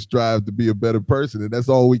continue to strive to be a better person. And that's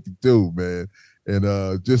all we can do, man.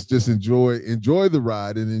 And just enjoy the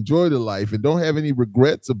ride and enjoy the life and don't have any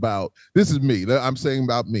regrets about, this is me. I'm saying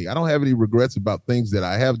about me. I don't have any regrets about things that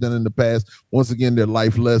I have done in the past. Once again, they're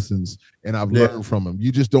life lessons and I've learned from them.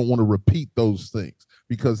 You just don't want to repeat those things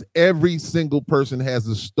because every single person has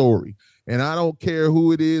a story. And I don't care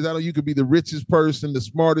who it is. You could be the richest person, the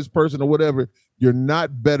smartest person or whatever. You're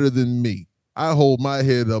not better than me. I hold my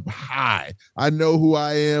head up high. I know who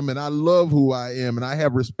I am and I love who I am and I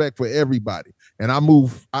have respect for everybody. And I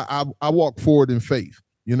walk forward in faith.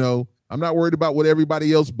 You know, I'm not worried about what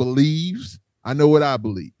everybody else believes. I know what I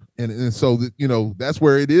believe. And so that, you know, that's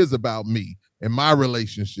where it is about me and my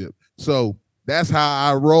relationship. So that's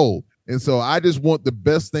how I roll. And so I just want the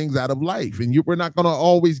best things out of life. And we're not going to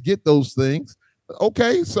always get those things.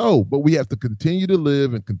 Okay, so, but we have to continue to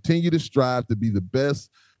live and continue to strive to be the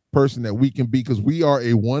best person that we can be because we are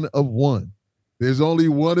a one of one. There's only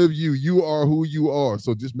one of you. You are who you are.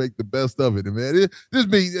 So just make the best of it. And man, this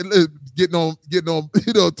me getting on, you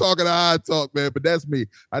know, talking high talk, man. But that's me.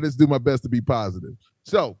 I just do my best to be positive.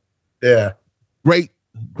 So, yeah, great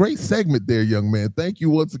segment there, young man. Thank you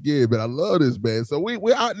once again, man. I love this, man. So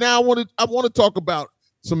now I want to talk about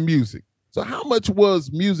some music. So how much was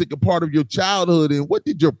music a part of your childhood and what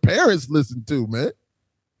did your parents listen to, man?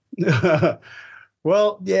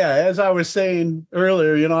 Well, yeah, as I was saying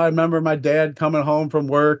earlier, you know, I remember my dad coming home from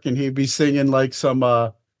work and he'd be singing like some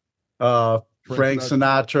Frank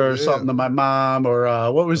Sinatra or something to my mom,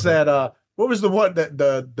 or what was that? What was the one that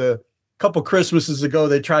the couple Christmases ago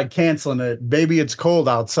they tried canceling it? Baby, it's cold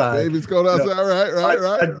outside. Baby, it's cold outside. You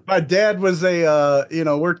know, right. My dad was a you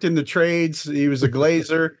know, worked in the trades. He was a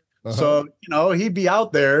glazer. So, you know, he'd be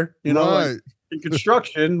out there, you know, like in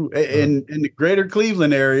construction in the greater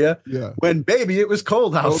Cleveland area. Yeah. When baby, it was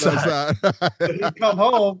cold outside. He'd come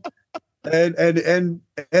home and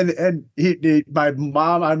my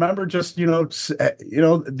mom, I remember just, you know,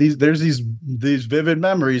 there's these vivid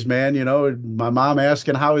memories, man. You know, my mom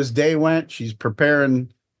asking how his day went. She's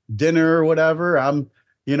preparing dinner or whatever. I'm,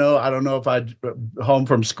 you know, I don't know if I'd home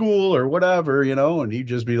from school or whatever, you know, and he'd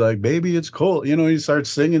just be like, baby, it's cold. You know, he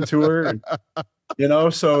starts singing to her, and, you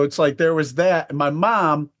know, so it's like there was that. And my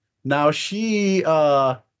mom, now she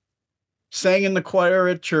sang in the choir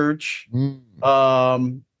at church,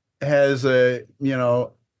 has a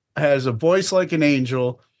voice like an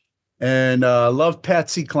angel, and loved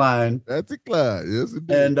Patsy Cline. Patsy Cline, yes,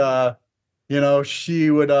 indeed. And, you know,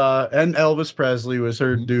 she would, and Elvis Presley was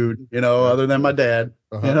her dude, you know, other than my dad,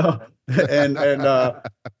 you know, and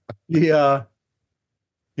you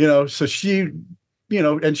know, so she, you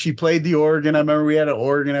know, and she played the organ. I remember we had an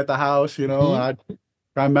organ at the house, you know,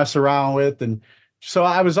 I mess around with. And so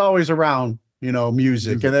I was always around, you know,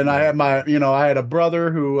 music. And then I had I had a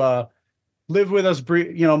brother who lived with us,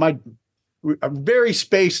 you know, very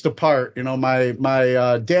spaced apart. You know,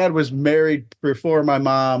 my dad was married before my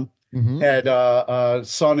mom. Had a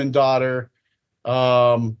son and daughter.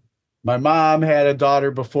 My mom had a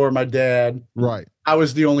daughter before my dad. Right. I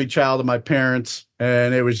was the only child of my parents,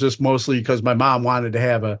 and it was just mostly because my mom wanted to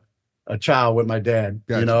have a child with my dad.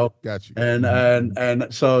 Gotcha. You know, Gotcha. And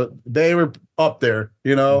so they were up there.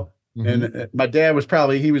 You know, and my dad was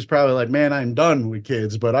probably like, man, I'm done with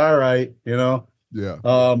kids, but all right, you know.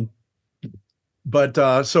 Yeah.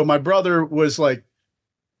 But so my brother was like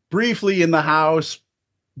briefly in the house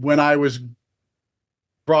when I was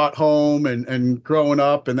brought home and growing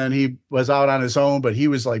up, and then he was out on his own, but he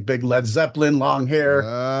was like big Led Zeppelin, long hair,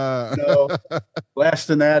 you know,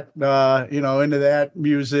 blasting that, you know, into that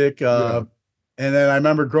music. And then I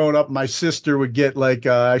remember growing up, my sister would get like,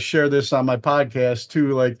 I share this on my podcast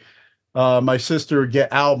too. Like, my sister would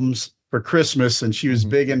get albums for Christmas, and she was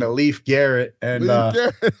big into Leif Garrett and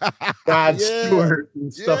Rod Stewart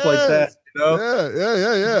and stuff like that. You know?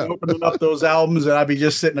 Yeah. Opening up those albums, and I'd be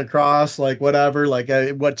just sitting across, like whatever, like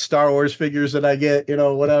what Star Wars figures did I get, you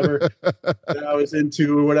know, whatever that I was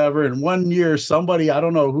into or whatever. And one year, somebody, I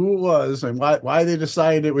don't know who it was and why they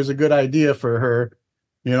decided it was a good idea for her,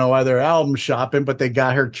 you know, while they're album shopping, but they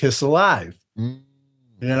got her Kiss Alive, you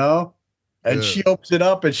know, and she opens it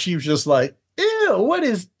up and she was just like, ew, what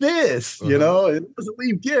is this? You know, it wasn't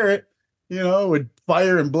Leif Garrett, you know, with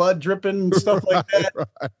fire and blood dripping and stuff like that. Right.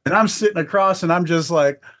 And I'm sitting across and I'm just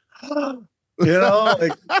like, oh, you know,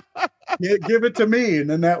 like, give it to me. And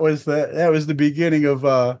then that was the beginning of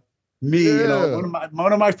me, you know,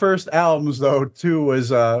 one of my first albums though too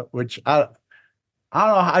was which I don't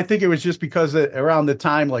know. I think it was just because around the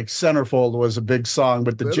time like Centerfold was a big song,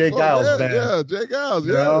 but the Jay Giles band. Yeah, Jay Giles,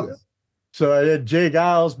 you know? So I had Jay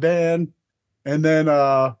Giles band. And then,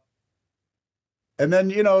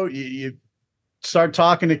 you know, you start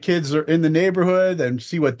talking to kids in the neighborhood and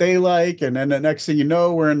see what they like. And then the next thing you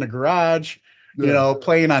know, we're in the garage, you know,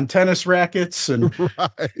 playing on tennis rackets. And,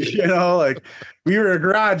 you know, like we were a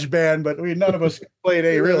garage band, but none of us played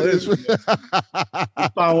a real instrument. We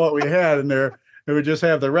found what we had in there. And we just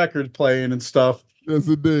have the record playing and stuff. Yes,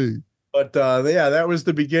 indeed. But that was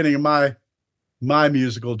the beginning of my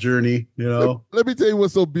musical journey, you know. Let me tell you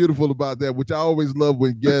what's so beautiful about that, which I always love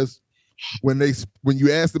when guests when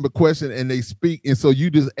you ask them a question and they speak, and so you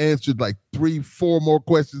just answered like 3, 4 more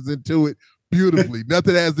questions into it beautifully.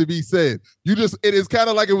 Nothing has to be said. It is kind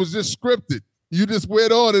of like it was just scripted. You just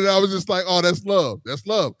went on, and I was just like, "Oh, that's love. That's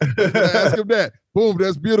love." I'm gonna ask him that. Boom,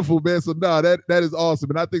 that's beautiful, man. So that is awesome,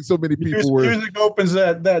 and I think so many people were. Music opens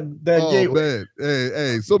that gateway. Man,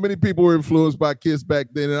 hey, so many people were influenced by Kiss back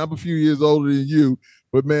then, and I'm a few years older than you,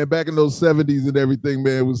 but man, back in those '70s and everything,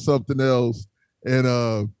 man, it was something else,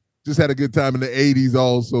 and just had a good time in the '80s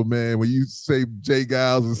also, man. When you say Jay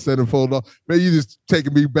Giles and Centerfold, man, you just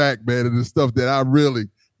taking me back, man, to the stuff that I really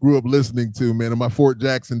grew up listening to, man, in my Fort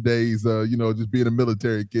Jackson days, just being a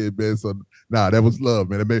military kid, man. So, that was love,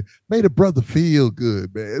 man. It made a brother feel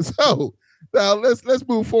good, man. So, now let's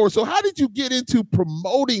move forward. So, how did you get into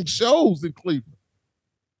promoting shows in Cleveland?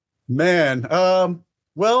 Man,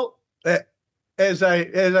 well, as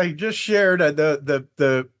I just shared,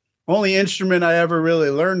 the only instrument I ever really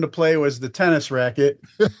learned to play was the tennis racket.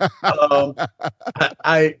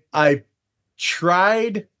 I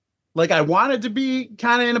tried. Like I wanted to be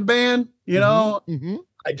kind of in a band, I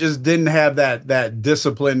just didn't have that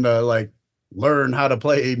discipline to like learn how to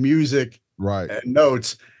play music right and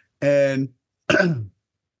notes. And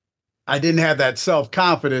I didn't have that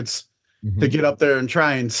self-confidence to get up there and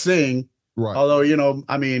try and sing. Right. Although,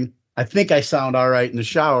 I think I sound all right in the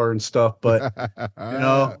shower and stuff, but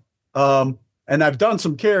and I've done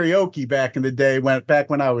some karaoke back in the day when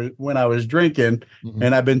I was drinking,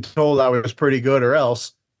 and I've been told I was pretty good or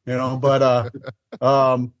else. But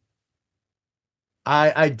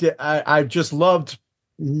I just loved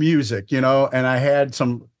music, and I had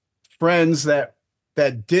some friends that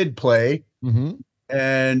did play,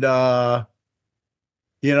 and I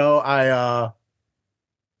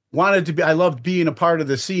wanted to be. I loved being a part of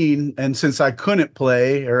the scene, and since I couldn't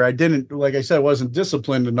play, or I didn't, like I said, wasn't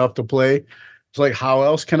disciplined enough to play, it's like, how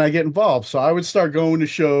else can I get involved? So I would start going to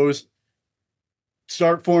shows.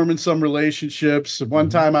 Start forming some relationships. One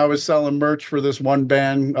time I was selling merch for this one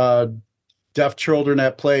band, Deaf Children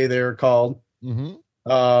at Play, they were called.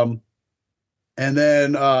 And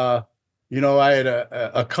then, I had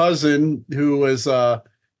a cousin who was, a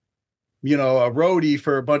roadie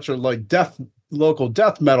for a bunch of like local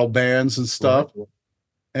death metal bands and stuff. Right.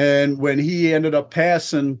 And when he ended up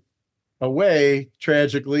passing away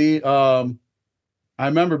tragically, I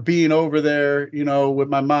remember being over there, with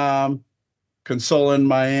my mom, consoling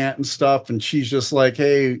my aunt and stuff, and she's just like,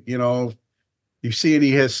 hey, you see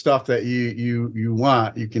any of his stuff that you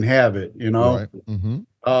want, you can have it, right.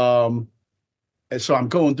 And so I'm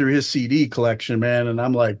going through his CD collection, man, and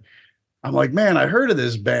I'm like, man, I heard of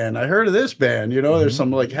this band, there's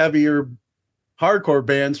some like heavier hardcore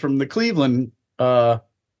bands from the Cleveland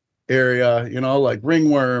area, like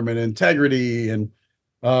Ringworm and Integrity and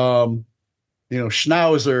Schnauzer,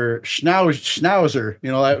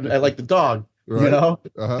 I like the dog. Right.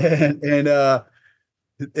 And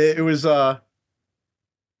it was so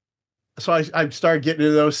I started getting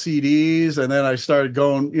into those CDs, and then I started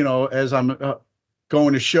going, as I'm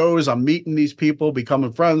going to shows, I'm meeting these people,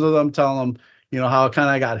 becoming friends with them, telling them, how kind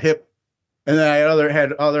of I got hip. And then I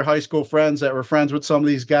had other high school friends that were friends with some of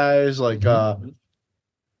these guys. Like I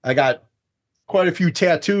got quite a few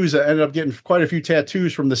tattoos. I ended up getting quite a few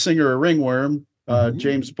tattoos from the singer of Ringworm,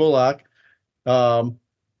 James Bullock.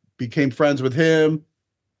 Became friends with him.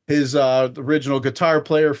 His original guitar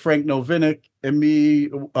player, Frank Novinick, and me,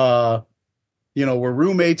 were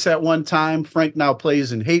roommates at one time. Frank now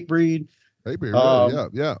plays in Hatebreed.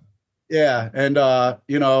 Yeah. And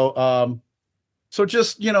so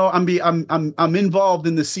just I'm involved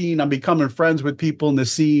in the scene. I'm becoming friends with people in the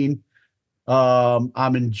scene.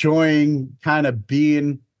 I'm enjoying kind of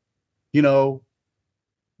being,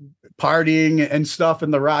 partying and stuff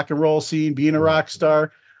in the rock and roll scene, being a rock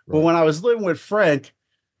star. Right. But when I was living with Frank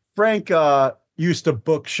used to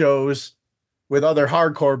book shows with other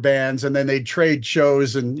hardcore bands, and then they'd trade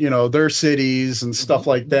shows in, their cities and stuff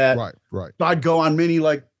like that. Right. So I'd go on many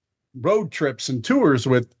like road trips and tours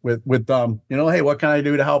with them, hey, what can I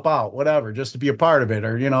do to help out? Whatever, just to be a part of it.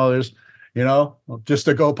 Or, there's, just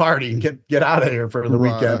to go party and get out of here for the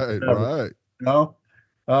weekend. Right.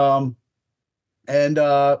 And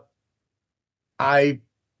I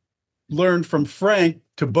learned from Frank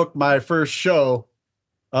to book my first show,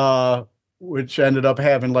 which ended up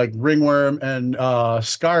having like Ringworm and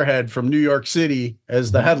Scarhead from New York City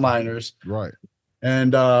as the headliners. Right.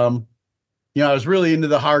 And, I was really into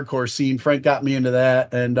the hardcore scene. Frank got me into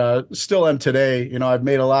that, and still am today. I've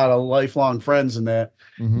made a lot of lifelong friends in that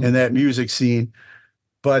music scene.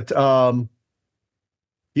 But, I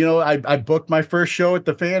booked my first show at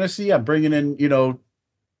the Fantasy. I'm bringing in,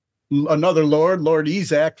 another Lord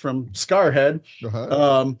Ezak from Scarhead,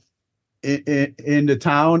 Uh-huh. into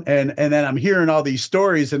town, and then I'm hearing all these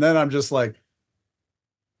stories, and then I'm just like,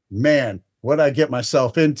 man, what I get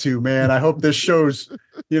myself into, man. I hope this shows,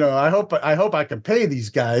 I hope I can pay these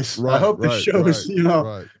guys. I Right, hope this right, right, shows,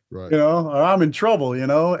 right, right. or I'm in trouble,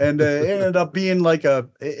 and it ended up being like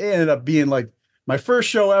my first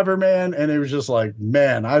show ever, man. And it was just like,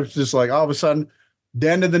 man, I was just like, all of a sudden, the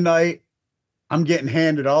end of the night, I'm getting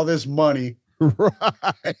handed all this money,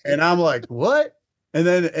 Right. and I'm like, what? And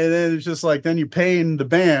then it's just like, then you paying the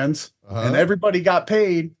bands, and Uh-huh. everybody got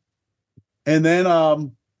paid, and then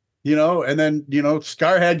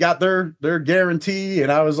Scarhead got their guarantee,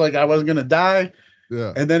 and I was like, I wasn't gonna die.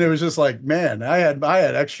 Yeah. And then it was just like, man, I had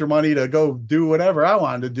extra money to go do whatever I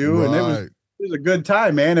wanted to do, and Right. it was a good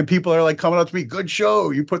time, man. And people are like coming up to me, good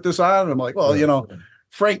show, you put this on. And I'm like, well, Yeah.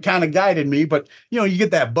 Frank kind of guided me, but you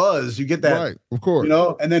get that buzz, you get that, Right. Of course.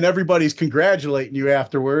 and then everybody's congratulating you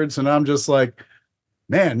afterwards, and I'm just like,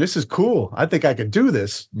 man, this is cool. I think I could do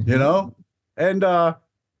this, Mhm. and I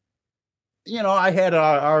had a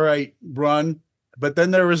all right run, but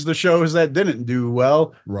then there was the shows that didn't do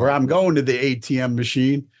well, where Right. I'm going to the ATM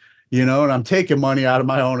machine, and I'm taking money out of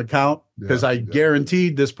my own account Yeah. because I Yeah.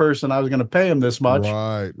 guaranteed this person I was going to pay him this much,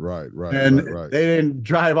 Right. Right. Right. and Right. Right. they didn't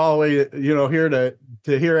drive all the way, here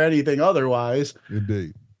to hear anything otherwise.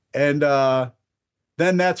 Indeed. And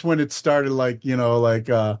then that's when it started, like,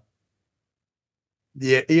 yeah,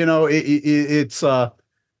 it's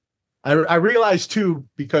I realized too,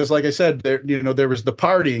 because like I said, there was the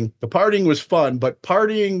partying. The partying was fun, but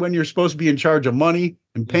partying when you're supposed to be in charge of money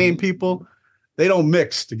and paying Mhm. people, they don't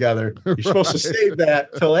mix together. You're supposed to Right. save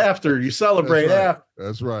that till after you That's celebrate right. after.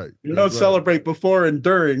 That's right. You That's don't right. celebrate before and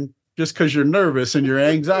during just because you're nervous and your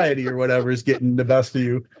anxiety or whatever is getting the best of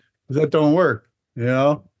you. That don't work. And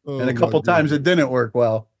a Oh my couple times goodness. it didn't work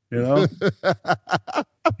well.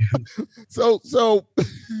 So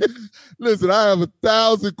listen, I have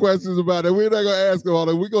 1,000 questions about it. We're not gonna ask them all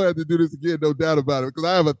that. We're gonna have to do this again, no doubt about it, because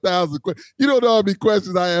I have 1,000 questions. You don't know how many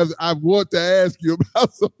questions I have. I want to ask you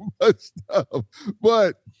about so much stuff.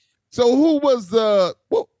 But so, who was the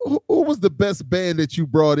best band that you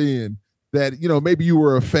brought in? That maybe you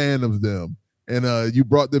were a fan of them, and you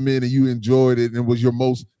brought them in and you enjoyed it, and was your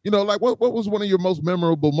most, like what was one of your most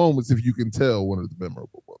memorable moments, if you can tell one of the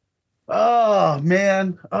memorable moments? Oh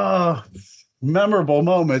man. Memorable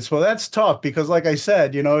moments. Well, that's tough because, like I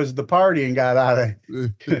said, as the partying got a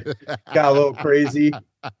little crazy.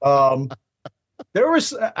 Um,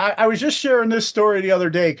 I was just sharing this story the other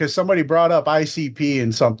day because somebody brought up ICP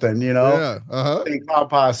and something, Yeah. Uh-huh. and Clown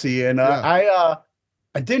Posse, and Yeah.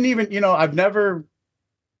 I didn't even, I've never,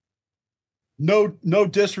 no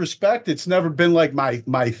disrespect. It's never been like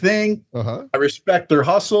my thing. Uh-huh. I respect their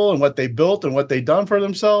hustle and what they built and what they done for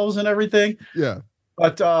themselves and everything. Yeah.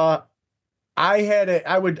 But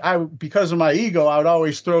because of my ego, I would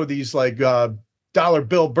always throw these like dollar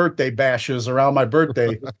bill birthday bashes around my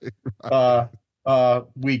birthday Right.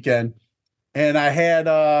 weekend. And I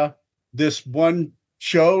had this one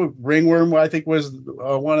show, Ringworm, I think was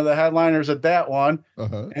one of the headliners at that one.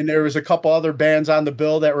 Uh-huh. And there was a couple other bands on the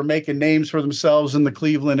bill that were making names for themselves in the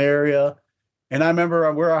Cleveland area. And I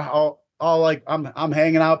remember we're all like, I'm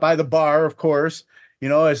hanging out by the bar, of course,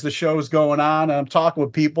 as the show's going on, and I'm talking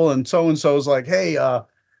with people, and so-and-so's like, hey,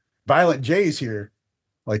 Violent J's here.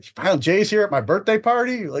 Like, Violent J's here at my birthday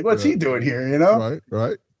party? Like, what's Yeah. he doing here, Right.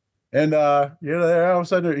 Right. And all of a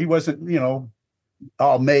sudden he wasn't,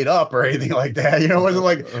 all made up or anything like that. It wasn't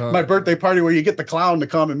like my birthday party where you get the clown to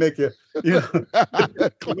come and make balloon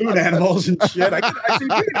animals and shit. I see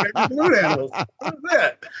balloon animals. What is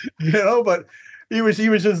that? But he was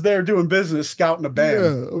just there doing business, scouting a band.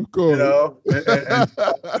 Yeah, of course.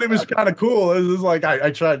 But it was kind of cool. It was like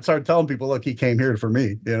I started telling people, look, he came here for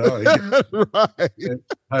me, Right.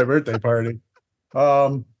 my birthday party.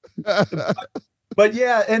 But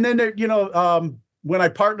yeah, and then when I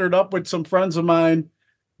partnered up with some friends of mine,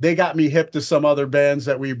 they got me hip to some other bands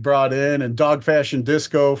that we brought in, and Dog Fashion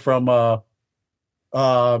Disco from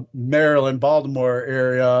Maryland, Baltimore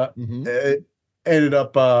area, it ended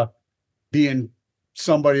up being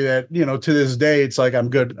somebody that, to this day, it's like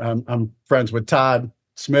I'm friends with Todd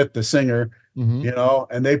Smith, the singer,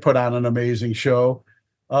 and they put on an amazing show.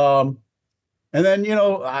 And then,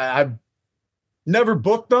 I've never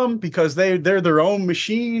booked them because they're their own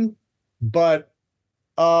machine, but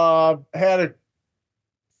had a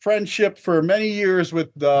friendship for many years with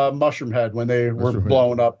Mushroom Head when they were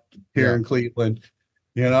blowing up here in Cleveland.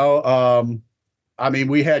 I mean,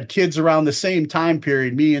 we had kids around the same time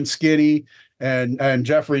period, me and Skinny and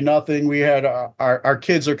Jeffrey Nothing. We had our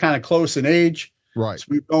kids are kind of close in age. Right. So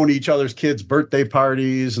we've gone to each other's kids' birthday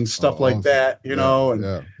parties and stuff Oh, like awesome. that, you know,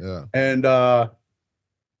 and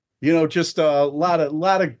you know, just a lot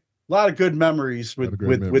of good memories Had a with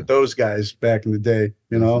great memory. those guys back in the day,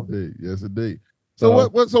 you Yes, know. indeed. Yes, indeed. So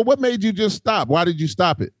So what made you just stop? Why did you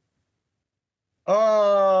stop it?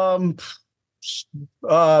 um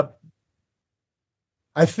uh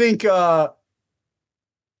I think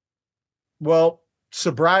well,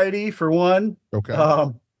 sobriety for one. Okay.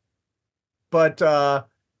 Um but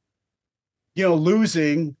you know,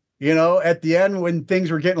 losing, you know, at the end when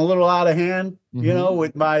things were getting a little out of hand, you know,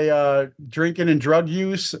 with my drinking and drug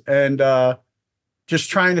use and just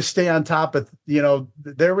trying to stay on top of, you know,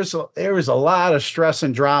 there was a lot of stress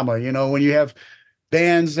and drama, you know, when you have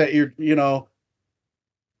bands that you know,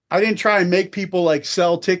 I didn't try and make people like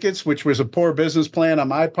sell tickets, which was a poor business plan on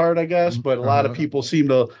my part, I guess. But a lot of people seem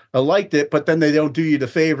to liked it, but then they don't do you the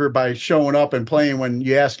favor by showing up and playing when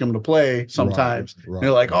you ask them to play. Sometimes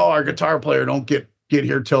they're like, "Oh, our guitar player don't get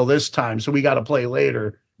here till this time, so we got to play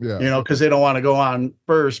later." Yeah. You know, because they don't want to go on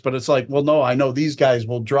first. But it's like, well, no, I know these guys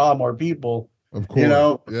will draw more people. Of course. You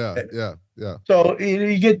know, Yeah. So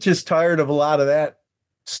you get just tired of a lot of that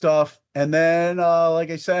stuff, and then,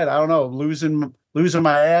 like I said, I don't know, losing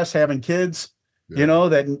my ass, having kids, you know,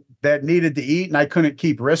 that needed to eat, and I couldn't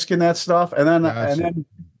keep risking that stuff. And then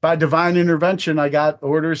by divine intervention, I got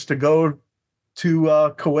orders to go to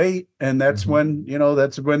Kuwait, and that's when, you know,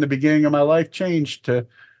 that's when the beginning of my life changed to,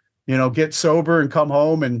 you know, get sober and come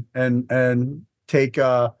home and take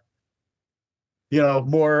you know,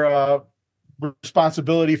 more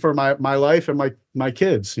responsibility for my life and my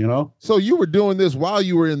kids, you know. So you were doing this while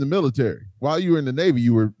you were in the military, while you were in the Navy.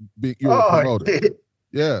 You were promoted.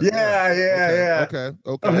 Yeah. Okay.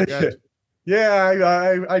 Gotcha.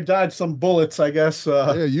 Yeah, I dodged some bullets, I guess.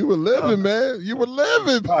 Yeah, you were living, man. You were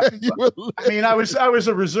living. Man. You were living. I mean, I was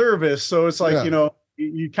a reservist, so it's like, you know,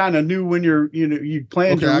 you kind of knew when you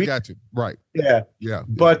planned your. I got you. Right. Yeah.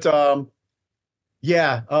 But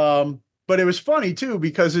but it was funny too,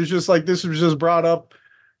 because it's just like, this was just brought up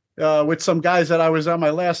with some guys that I was on my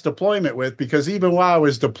last deployment with, because even while I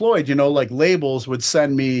was deployed, you know, like labels would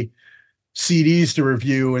send me CDs to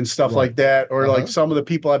review and stuff like that. Or like some of the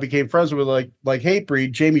people I became friends with, like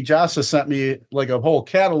Hatebreed, Jamie Jossa sent me like a whole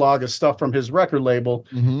catalog of stuff from his record label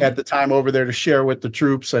at the time over there to share with the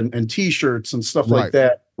troops, and t-shirts and stuff like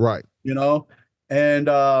that. Right. You know? And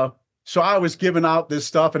so I was giving out this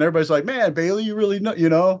stuff, and everybody's like, "Man, Bailey, you really know," you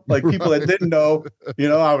know, like people that didn't know, you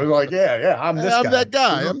know, I was like, yeah, I'm this guy. That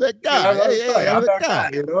guy. I'm that guy. I'm that guy,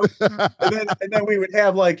 you know? and then we would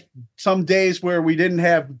have like some days where we didn't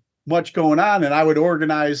have much going on, and I would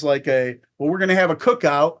organize like we're going to have a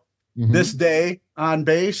cookout this day on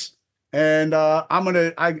base. And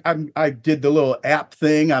I did the little app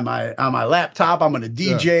thing on my laptop. I'm going to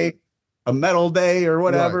DJ a metal day or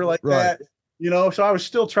whatever that. You know, so I was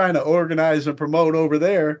still trying to organize and promote over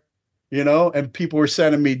there, you know, and people were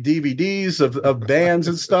sending me DVDs of bands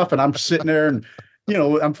and stuff. And I'm sitting there and, you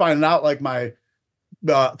know, I'm finding out like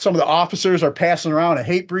some of the officers are passing around a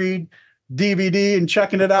Hatebreed DVD and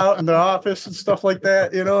checking it out in the office and stuff like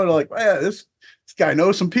that, you know, and like, man, this guy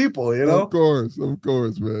knows some people, you know. Of course, man.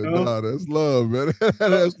 You know? No, that's love, man.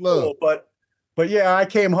 That's love. Cool. But yeah, I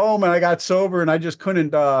came home and I got sober, and I just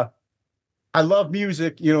couldn't I love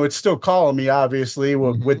music, you know, it's still calling me, obviously,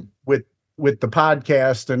 with the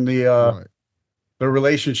podcast and the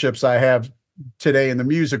relationships I have today in the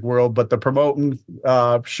music world. But the promoting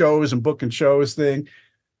shows and booking shows thing,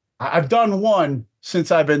 I've done one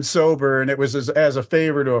since I've been sober, and it was as a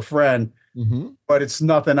favor to a friend. But it's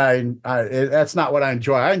nothing that's not what I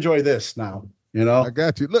enjoy. I enjoy this now, you know. I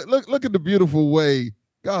got you. Look at the beautiful way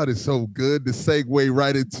God is so good to segue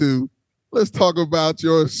right into. Let's talk about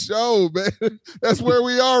your show, man. That's where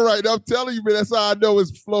we are right now. I'm telling you, man, that's how I know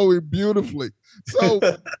it's flowing beautifully. So,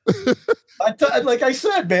 like I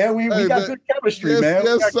said, man, we got good chemistry, man.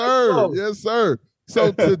 Yes, sir. Yes, sir.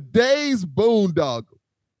 So today's Boondoggle,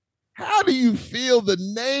 how do you feel the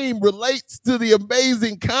name relates to the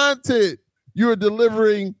amazing content you're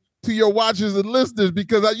delivering to your watchers and listeners?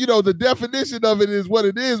 Because, you know, the definition of it is what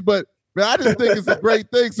it is, but man, I just think it's a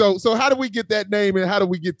great thing. So how do we get that name, and how do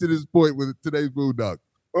we get to this point with today's Boondoggle?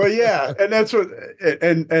 Well, yeah, and that's what,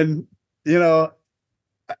 and you know,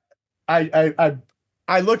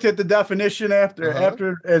 I looked at the definition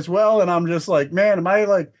after as well, and I'm just like, man, am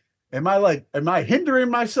I hindering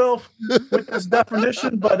myself with this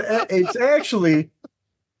definition? But it's actually,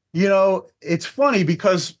 you know, it's funny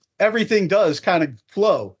because everything does kind of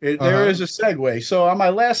flow. There is a segue. So on my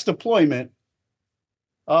last deployment,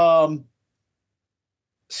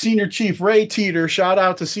 Senior Chief Ray Teeter, shout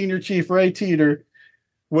out to Senior Chief Ray Teeter.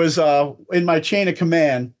 was in my chain of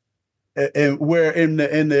command, and where in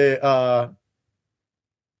the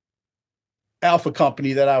Alpha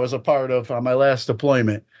company that I was a part of on my last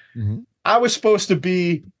deployment. Mm-hmm. I was supposed to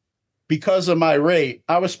be, because of my rate,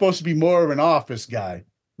 I was supposed to be more of an office guy,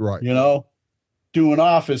 Right. Doing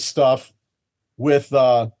office stuff with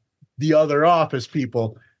the other office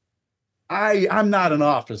people. I'm not an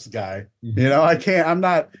office guy. Mm-hmm. I can't, I'm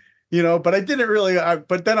not, but I didn't really,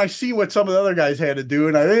 but then I see what some of the other guys had to do,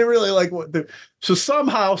 and I didn't really like so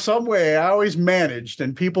somehow, some way, I always managed,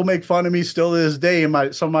 and people make fun of me still to this day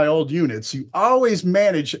in some of my old units. You always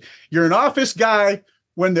manage. You're an office guy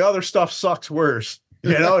when the other stuff sucks worse,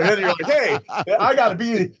 and then you're like, hey, I gotta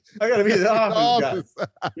be the office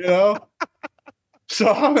guy, So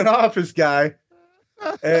I'm an office guy.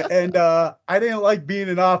 And I didn't like being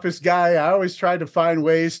an office guy. I always tried to find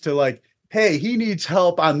ways to like, hey, he needs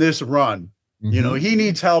help on this run. Mm-hmm. He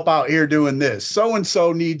needs help out here doing this. So and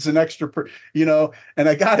so needs an extra, And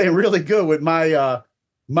I got in really good with my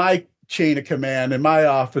my chain of command and my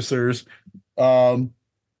officers, where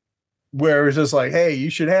it was just like, hey, you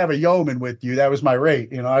should have a yeoman with you. That was my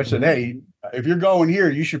rate. I said, hey, if you're going here,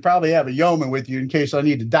 you should probably have a yeoman with you in case I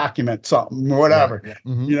need to document something or whatever. Yeah.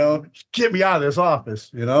 Mm-hmm. Get me out of this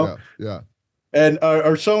office. Yeah. And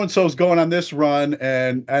or so and so's going on this run,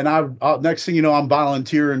 and I next thing you know, I'm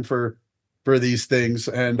volunteering for these things,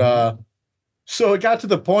 and so it got to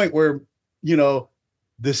the point where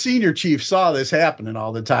the senior chief saw this happening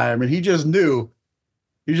all the time, and he just knew.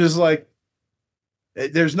 He's just like,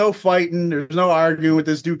 there's no fighting, there's no arguing with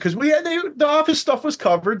this dude, because the office stuff was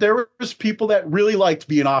covered. There was people that really liked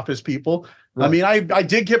being office people. Right. I mean, I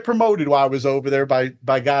did get promoted while I was over there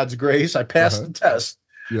by God's grace. I passed the test,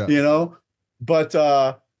 but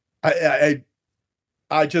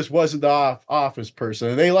I just wasn't the office person.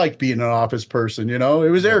 And they liked being an office person. It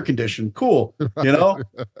was air conditioned, cool. I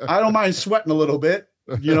don't mind sweating a little bit,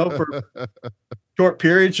 for short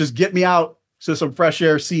periods. Just get me out to some fresh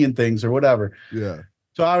air, seeing things or whatever. Yeah.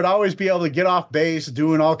 So I would always be able to get off base,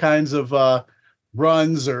 doing all kinds of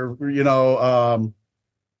runs or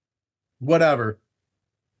whatever.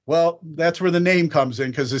 Well, that's where the name comes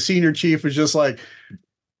in, because the senior chief was just like,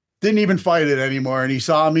 didn't even fight it anymore, and he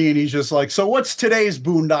saw me and he's just like, so what's today's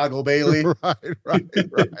boondoggle, Bailey? Right.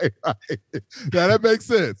 Yeah, that makes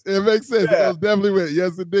sense. It makes sense. Yeah. It was definitely with it.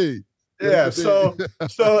 Yes, indeed. Yes, so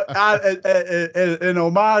in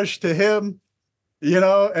homage to him,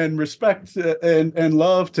 and respect and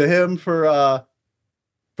love to him for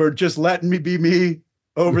just letting me be me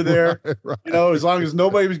over there. Right. As long as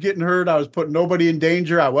nobody was getting hurt, I was putting nobody in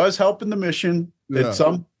danger. I was helping the mission in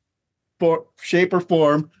some shape or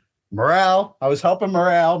form. Morale, I was helping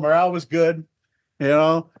morale. Morale was good. He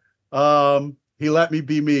let me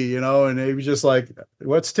be me, and he was just like,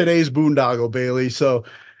 what's today's boondoggle, Bailey? So,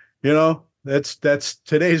 that's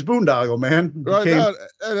today's boondoggle, man. Right now,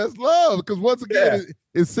 that's love. Because once again,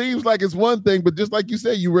 it seems like it's one thing, but just like you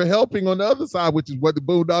said, you were helping on the other side, which is what the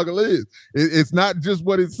boondoggle is. It's not just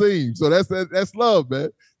what it seems. So that's love,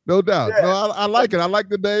 man. No doubt. Yeah. No, I like it. I like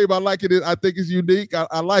the name. I like it. I think it's unique.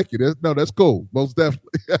 I like it. That's cool. Most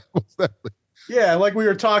definitely. Most definitely. Yeah, like we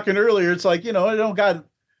were talking earlier, it's like, I don't got,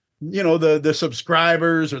 the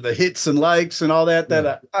subscribers or the hits and likes and all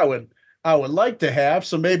that I would like to have.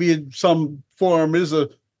 So maybe in some form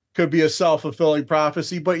could be a self-fulfilling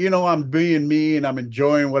prophecy, but I'm being me and I'm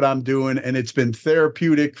enjoying what I'm doing. And it's been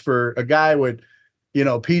therapeutic for a guy with,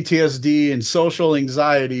 PTSD and social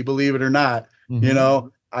anxiety, believe it or not. Mm-hmm.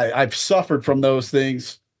 I've suffered from those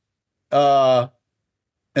things. And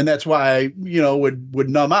that's why I, would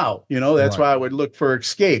numb out, that's why I would look for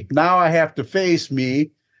escape. Now I have to face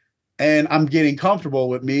me, and I'm getting comfortable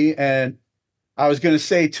with me. And I was going to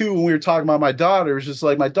say too, when we were talking about my daughters, it's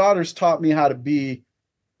like my daughters taught me how to be,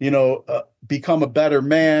 become a better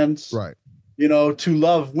man, right? To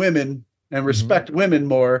love women and respect women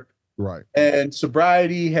more. Right. And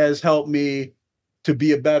sobriety has helped me to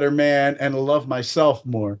be a better man and to love myself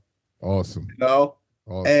more. Awesome.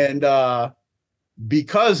 Awesome. And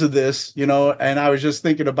because of this, and I was just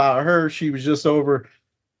thinking about her. She was just over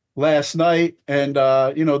last night, and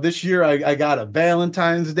this year I got a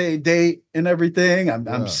Valentine's Day date and everything.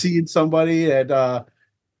 I'm seeing somebody that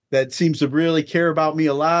seems to really care about me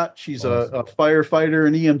a lot. She's awesome. a firefighter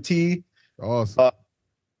and EMT. Awesome.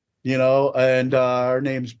 And her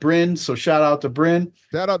name's Bryn. So shout out to Bryn.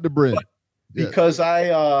 Shout out to Bryn. Because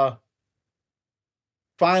I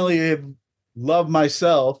finally have loved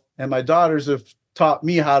myself, and my daughters have taught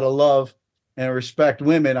me how to love and respect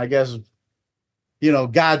women. I guess,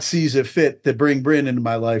 God sees it fit to bring Bryn into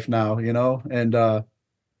my life now, and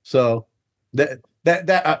so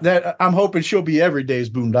that I'm hoping she'll be every day's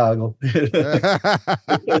boondoggle.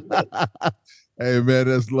 Hey man,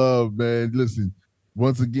 that's love, man. Listen,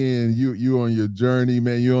 once again, you on your journey,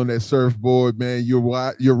 man. You're on that surfboard, man. You're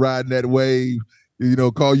riding that wave. You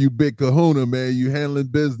know, call you Big Kahuna, man. You handling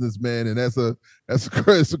business, man, and it's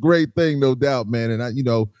a great thing, no doubt, man.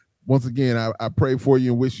 And once again, I pray for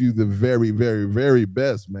you and wish you the very, very, very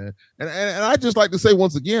best, man. And I just like to say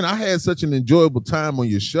once again, I had such an enjoyable time on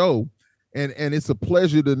your show, and it's a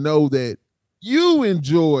pleasure to know that you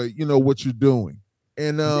enjoy, what you're doing.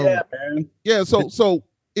 And Yeah, man. yeah, so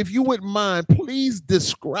if you wouldn't mind, please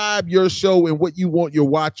describe your show and what you want your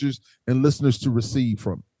watchers and listeners to receive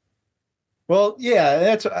from it. Well, yeah,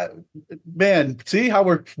 that's man. See how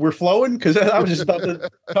we're flowing? Because I was just about to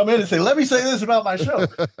come in and say, let me say this about my show.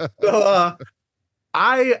 So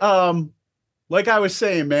I like I was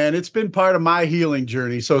saying, man, it's been part of my healing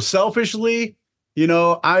journey. So selfishly,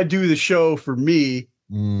 I do the show for me,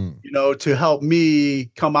 to help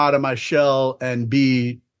me come out of my shell and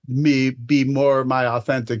be more my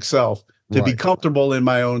authentic self, to be comfortable in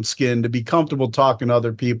my own skin, to be comfortable talking to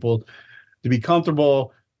other people, to be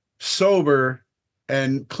comfortable sober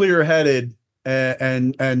and clear-headed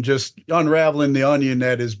and just unraveling the onion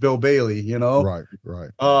that is Bill Bailey,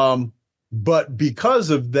 Right. But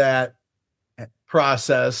because of that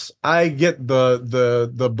process, I get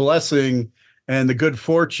the blessing and the good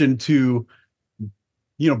fortune to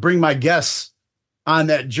bring my guests on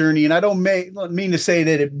that journey. And I don't mean to say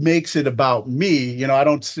that it makes it about me. I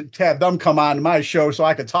don't have them come on my show so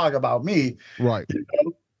I could talk about me. Right.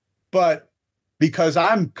 But because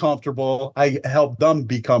I'm comfortable, I help them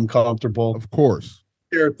become comfortable. Of course.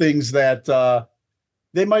 There are things that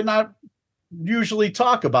they might not usually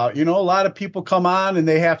talk about. A lot of people come on and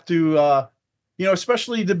they have to,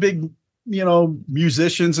 especially the big,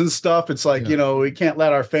 musicians and stuff. It's like, we can't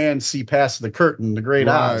let our fans see past the curtain, the great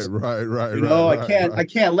Oz. Right. I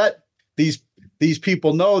can't let these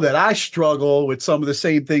people know that I struggle with some of the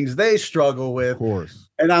same things they struggle with. Of course.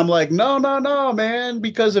 And I'm like, no, man,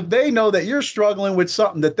 because if they know that you're struggling with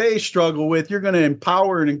something that they struggle with, you're going to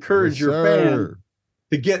empower and encourage your fan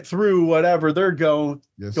to get through whatever they're going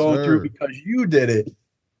through because you did it,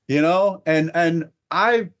 and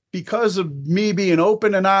I, because of me being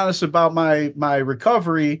open and honest about my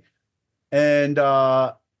recovery. And,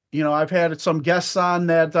 I've had some guests on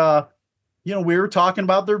that, we were talking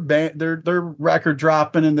about their band, their record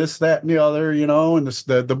dropping and this, that, and the other, and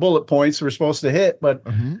the bullet points we're supposed to hit. But,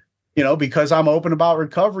 because I'm open about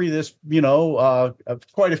recovery, this,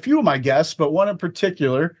 quite a few of my guests, but one in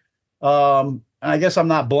particular, I guess I'm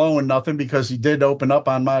not blowing nothing because he did open up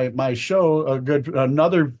on my show.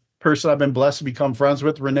 Another person I've been blessed to become friends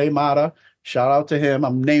with, Renee Mata. Shout out to him.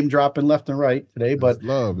 I'm name dropping left and right today, but it's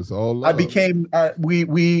love. It's all love. I became,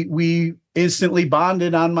 we instantly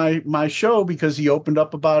bonded on my show because he opened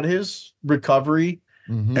up about his recovery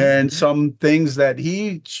and some things that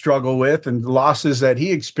he struggled with and losses that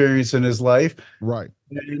he experienced in his life. Right.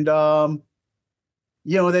 And,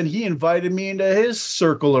 then he invited me into his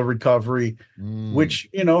circle of recovery, which,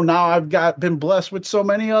 now I've been blessed with so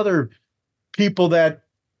many other people that,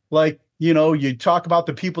 like, you talk about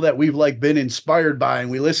the people that we've been inspired by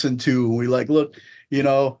and we listen to, and we look,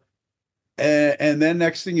 and then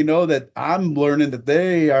next thing you know, that I'm learning that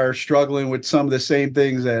they are struggling with some of the same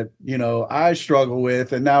things that, I struggle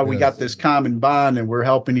with. And now we got this common bond and we're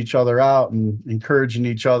helping each other out and encouraging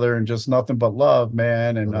each other and just nothing but love,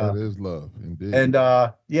 man. And that is love indeed. And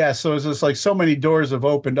so it's just like so many doors have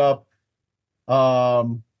opened up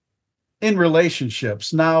in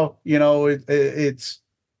relationships. Now, it's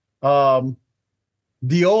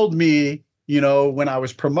the old me, when I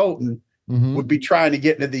was promoting, would be trying to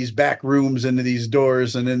get into these back rooms, into these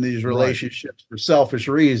doors, and in these relationships for selfish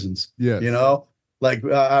reasons. Yeah, like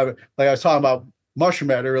I was talking about Mushroom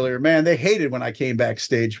Head earlier. Man, they hated when I came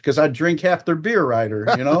backstage because I'd drink half their beer rider,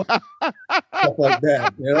 stuff like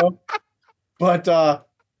that, But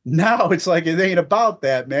now it's like it ain't about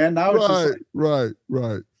that, man. Now it's just right.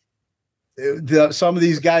 Some of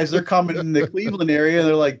these guys, they're coming in the Cleveland area and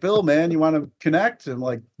they're like, Bill, man, you want to connect? And I'm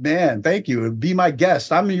like, man, thank you. Be my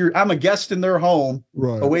guest. I'm a guest in their home,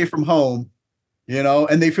 away from home,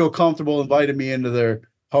 and they feel comfortable inviting me into their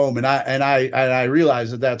home. And I realize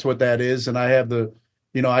that that's what that is. And I have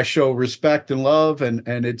I show respect and love and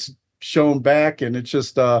it's shown back. And it's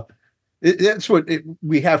just, that's what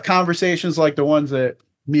we have conversations like the ones that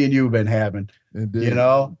me and you have been having. Indeed.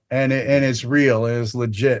 And it's real and it's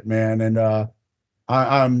legit, man. And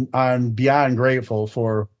I'm beyond grateful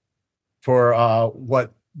for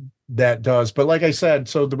what that does. But like I said,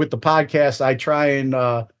 so with the podcast, I try and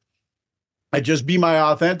I just be my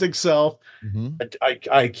authentic self. Mm-hmm.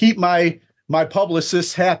 I keep my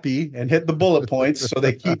publicists happy and hit the bullet points so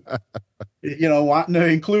they keep wanting to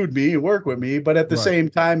include me and work with me. But at the Right. same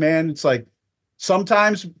time, man, it's like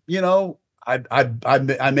sometimes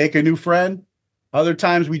I make a new friend. Other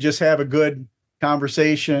times we just have a good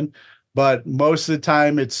conversation. But most of the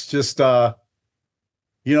time it's just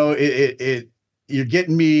you're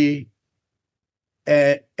getting me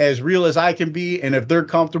as real as I can be, and if they're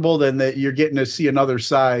comfortable, then that you're getting to see another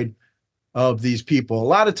side of these people. A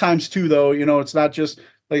lot of times too, though, it's not just,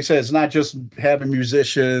 like I said, it's not just having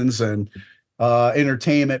musicians and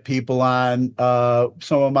entertainment people on.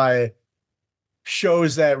 Some of my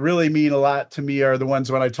shows that really mean a lot to me are the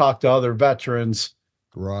ones when I talk to other veterans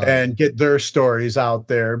Right. and get their stories out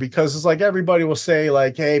there, because it's like everybody will say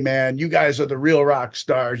like, hey man, you guys are the real rock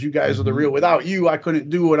stars. You guys are the real, without you, I couldn't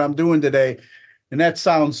do what I'm doing today. And that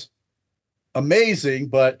sounds amazing,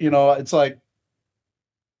 but it's like,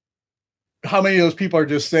 how many of those people are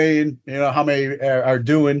just saying, how many are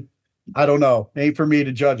doing? I don't know. Ain't for me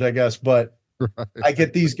to judge, I guess. But right. I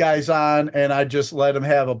get these guys on and I just let them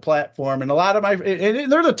have a platform. And a lot of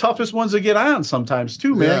and they're the toughest ones to get on sometimes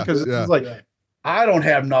too, man. Because it's like, I don't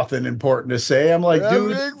have nothing important to say. I'm like,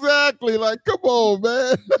 dude. Exactly. Like, come on,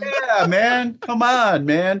 man. Yeah, man. Come on,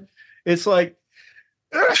 man. It's like,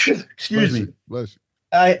 excuse me. Bless you.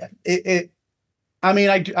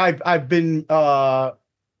 I've been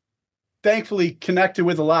thankfully connected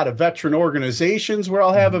with a lot of veteran organizations where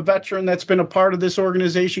I'll have a veteran that's been a part of this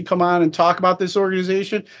organization come on and talk about this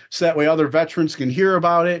organization, so that way other veterans can hear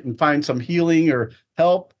about it and find some healing or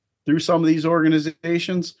help through some of these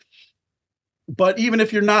organizations. But even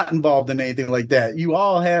if you're not involved in anything like that,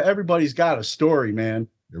 everybody's got a story, man.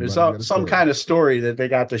 There's some kind of story that they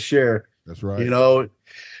got to share. That's right.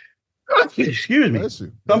 Excuse me.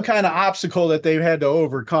 Some kind of obstacle that they've had to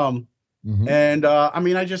overcome. Mm-hmm. And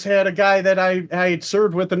I just had a guy that I had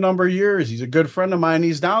served with a number of years. He's a good friend of mine.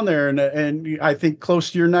 He's down there, and I think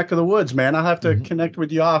close to your neck of the woods, man. I'll have to connect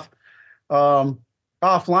with you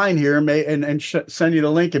offline here, and send you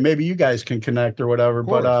the link, and maybe you guys can connect or whatever.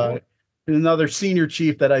 But another senior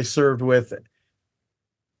chief that I served with,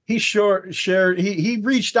 he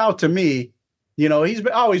reached out to me. He's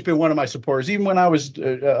always been one of my supporters, even when I was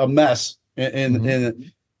a mess in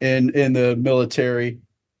the military.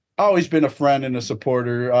 Always been a friend and a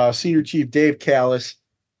supporter. Senior Chief Dave Callis.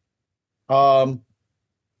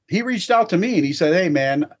 He reached out to me and he said, hey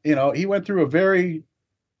man, he went through a very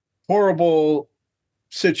horrible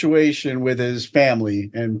situation with his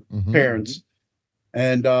family and parents.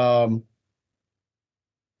 And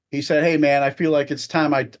he said, hey man, I feel like it's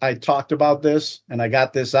time I talked about this and I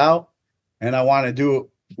got this out, and I want to do it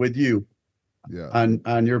with you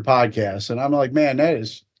on your podcast. And I'm like, man,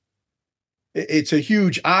 it's a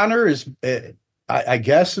huge honor, I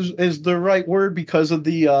guess is the right word, because of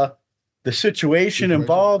the situation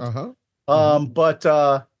involved.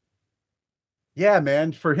 But yeah,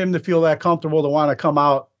 man, for him to feel that comfortable to want to come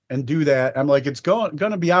out and do that, I'm like, it's going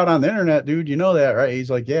to be out on the internet, dude. You know that, right? He's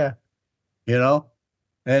like, yeah,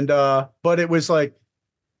 and but it was like,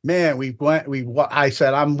 man, I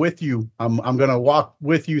said, I'm with you. I'm going to walk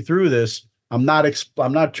with you through this. I'm not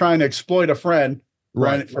trying to exploit a friend.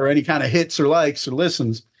 Right. For any kind of hits or likes or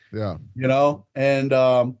listens. Yeah.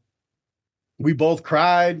 And we both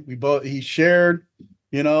cried. He shared,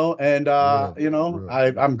 and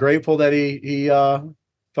I'm grateful that he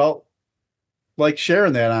felt like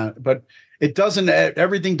sharing that on it. But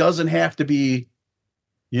everything doesn't have to be,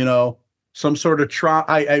 some sort of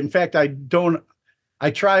in fact, I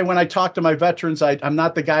try when I talk to my veterans, I'm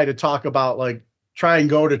not the guy to talk about like try and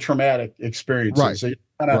go to traumatic experiences. Right. So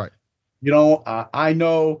I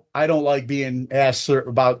know I don't like being asked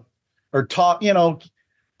about or talk,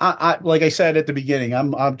 I like I said at the beginning,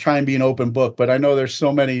 I'm trying to be an open book, but I know there's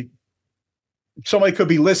somebody could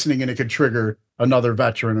be listening and it could trigger another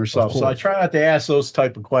veteran or something. So I try not to ask those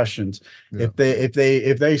type of questions. Yeah. If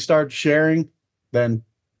they start sharing, then,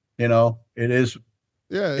 it is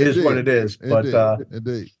what it is. But,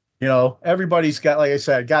 indeed. Everybody's got, like I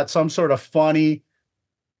said, got some sort of funny,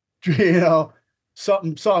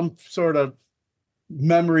 some sort of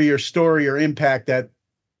memory or story or impact that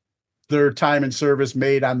their time in service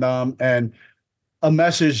made on them, and a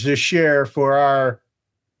message to share for our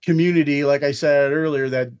community, like I said earlier,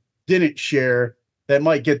 that didn't share, that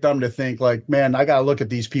might get them to think like, man, I got to look at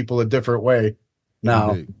these people a different way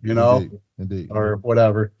now, Indeed. Or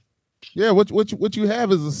whatever. Yeah. What you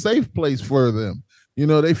have is a safe place for them.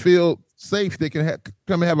 They feel safe. They can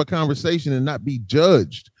come and have a conversation and not be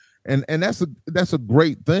judged. And that's a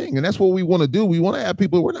great thing. And that's what we want to do. We want to have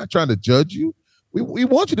people, we're not trying to judge you. we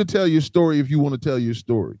want you to tell your story if you want to tell your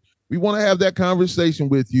story. We want to have that conversation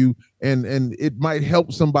with you, and it might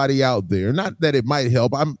help somebody out there. Not that it might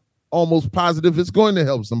help. I'm almost positive it's going to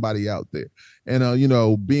help somebody out there. And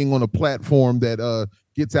being on a platform that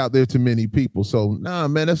gets out there to many people. So nah,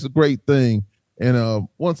 man, that's a great thing. And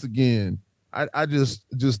once again, I just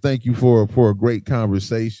thank you for a great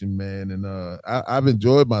conversation, man. And I've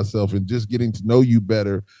enjoyed myself and just getting to know you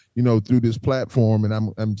better, through this platform.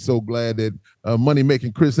 And I'm so glad that Money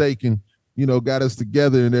Making Chris Aiken, got us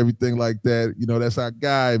together and everything like that. That's our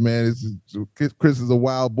guy, man. Chris is a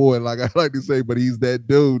wild boy, like I like to say, but he's that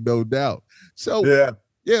dude, no doubt. So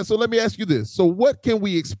yeah. So let me ask you this: so what can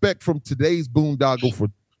we expect from today's Boondoggle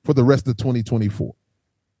for the rest of 2024?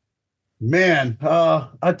 Man,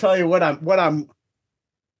 I'll tell you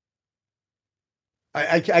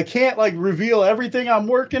I can't like reveal everything I'm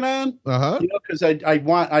working on, because I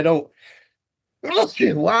don't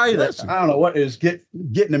lie that I don't know what is getting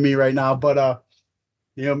to me right now, but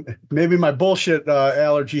maybe my bullshit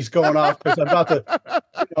allergies going off because I'm about to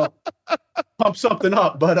pump something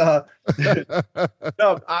up, but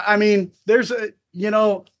no, I mean there's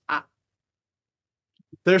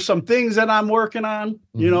there's some things that I'm working on,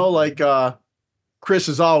 like Chris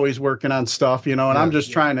is always working on stuff, and I'm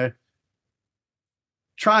just trying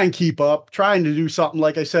and keep up, trying to do something,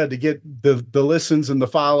 like I said, to get the listens and the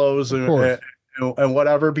follows and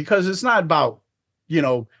whatever, because it's not about,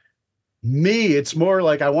 me. It's more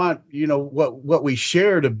like I want, what we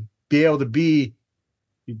share to be able to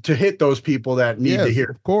hit those people that need to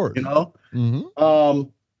hear, of course,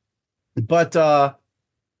 but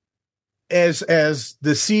as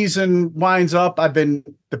the season winds up,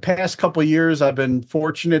 the past couple of years, I've been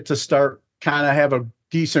fortunate to start kind of have a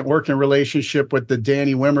decent working relationship with the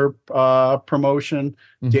Danny Wimmer promotion.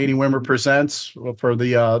 Danny Wimmer Presents, for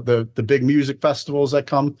the big music festivals that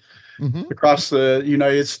come across the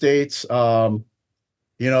United States. There's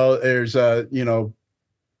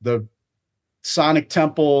the Sonic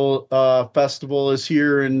Temple Festival is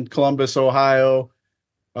here in Columbus, Ohio.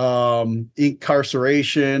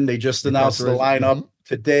 Incarceration, they just announced the lineup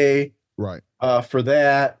today, right? For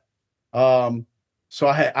that. So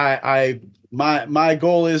my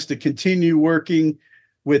goal is to continue working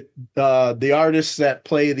with the artists that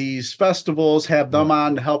play these festivals, have them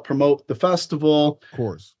on to help promote the festival, of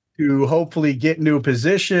course, to hopefully get into a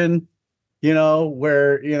position,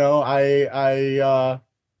 where I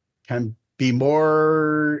can be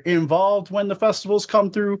more involved when the festivals come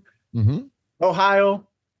through Ohio.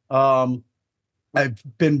 I've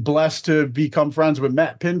been blessed to become friends with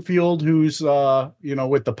Matt Pinfield, who's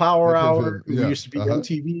with the Power Hour, who used to be on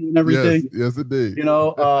TV and everything. Yes, indeed.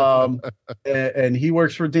 And he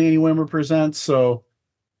works for Danny Wimmer Presents. So,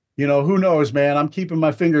 who knows, man? I'm keeping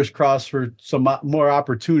my fingers crossed for some more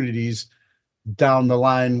opportunities down the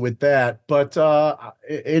line with that. But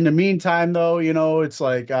in the meantime, though, it's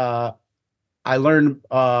like I learned.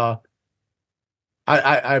 I've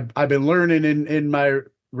been learning in my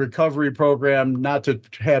recovery program not to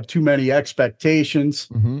have too many expectations,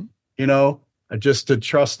 just to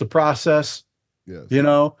trust the process, but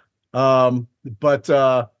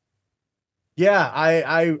I'm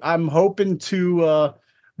hoping to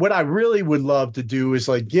what I really would love to do is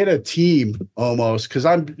like get a team almost, because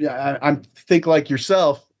I'm think like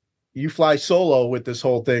yourself, you fly solo with this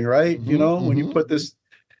whole thing, right? When you put this,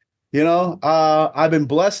 I've been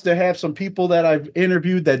blessed to have some people that I've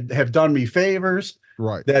interviewed that have done me favors,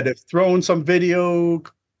 right? That have thrown some video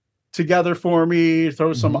together for me,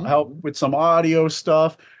 throw some help with some audio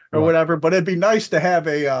stuff or whatever. But it'd be nice to have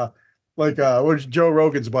a what's Joe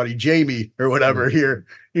Rogan's buddy, Jamie or whatever here,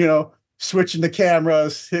 switching the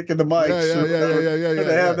cameras, hitting the mics, to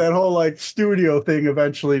have that whole like studio thing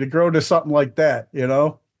eventually to grow to something like that,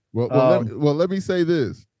 Well, let me say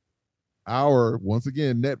this. Our, once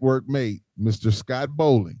again, network mate, Mr. Scott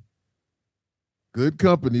Bowling. Good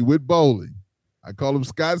company with bowling. I call him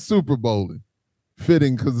Scott Super Bowling.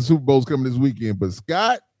 Fitting because the Super Bowl's coming this weekend. But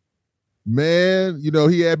Scott, man,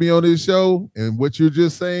 he had me on his show, and what you're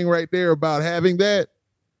just saying right there about having that,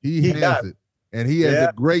 he has it. And he has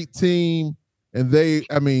a great team, and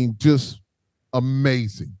just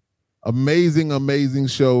amazing. Amazing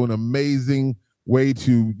show, an amazing way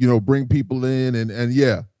to, bring people in. And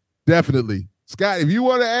yeah, definitely. Scott, if you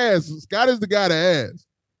want to ask, Scott is the guy to ask.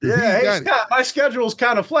 Yeah, hey, Scott, my schedule's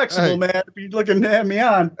kind of flexible, man. If you're looking to have me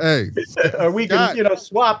on. Hey. Or we Scott, can,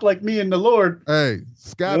 swap like me and the Lord. Hey,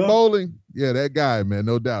 Scott Bowling. Yeah, that guy, man.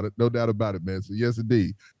 No doubt about it, man. So yes,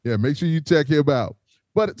 indeed. Yeah, make sure you check him out.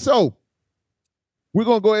 But so we're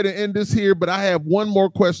going to go ahead and end this here, but I have one more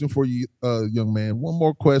question for you, young man. One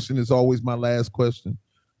more question is always my last question.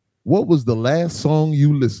 What was the last song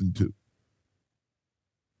you listened to?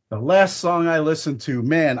 The last song I listened to,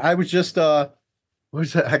 man, I was just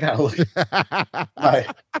where's that? I gotta look my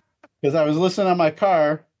because I was listening on my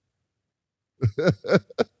car.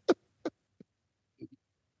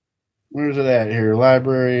 Where's it at here?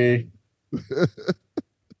 Library.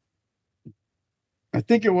 I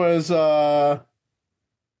think it was what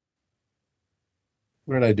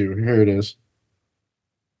did I do? Here it is.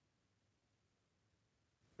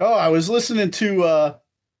 Oh, I was listening to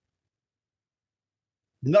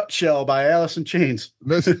Nutshell by Alice in Chains.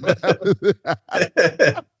 Once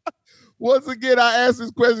again, I ask this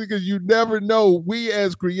question because you never know. We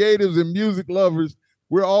as creatives and music lovers,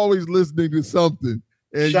 we're always listening to something.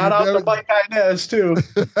 And shout out to Mike Inez too.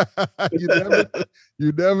 you never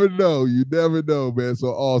know. You never know, man. So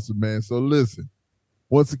awesome, man. So listen,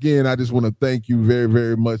 once again, I just want to thank you very,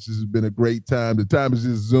 very much. This has been a great time. The time has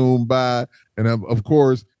just zoomed by. And of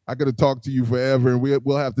course, I could have talked to you forever, and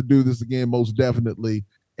we'll have to do this again, most definitely.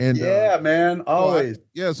 And yeah, man, always.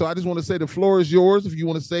 So I just want to say the floor is yours. If you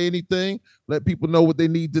want to say anything, let people know what they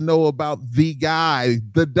need to know about the guy,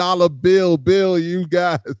 the dollar bill, you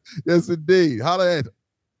guys. Yes, indeed. Holla at him.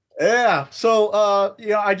 Yeah. So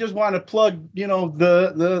I just want to plug,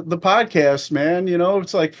 the podcast, man.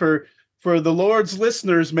 It's like for the Lord's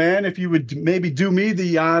listeners, man, if you would maybe do me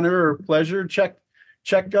the honor or pleasure, check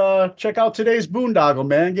out today's Boondoggle,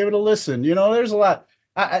 man. Give it a listen. There's a lot.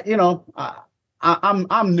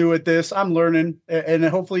 I'm new at this. I'm learning, and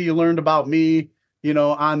hopefully you learned about me,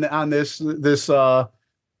 on this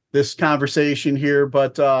conversation here.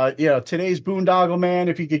 But today's Boondoggle, man,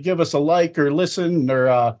 if you could give us a like or listen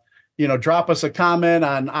or drop us a comment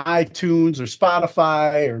on iTunes or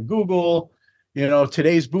Spotify or Google.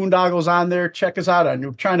 Today's Boondoggle's on there. Check us out.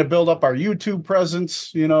 I'm trying to build up our YouTube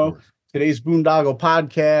presence. Today's Boondoggle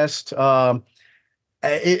podcast.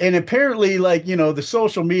 And apparently, the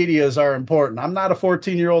social medias are important. I'm not a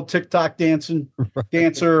 14-year-old TikTok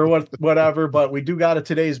dancer or whatever, but we do got a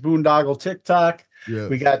Today's Boondoggle TikTok. Yes.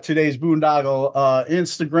 We got Today's Boondoggle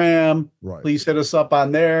Instagram. Right. Please hit us up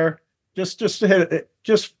on there. Just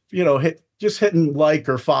hitting like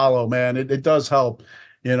or follow, man. It does help,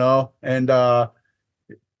 and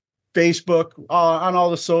Facebook on all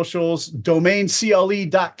the socials.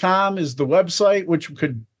 DomainCLE.com is the website, which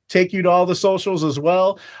could take you to all the socials as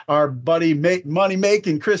well. Our buddy Money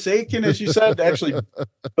Making Chris Aiken, as you said, actually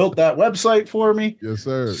built that website for me. Yes,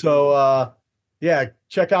 sir. So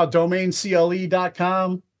check out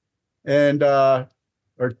DomainCLE.com and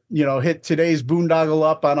hit Today's Boondoggle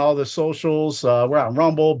up on all the socials. We're on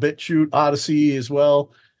Rumble, BitChute, Odyssey as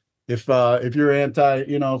well. If you're anti,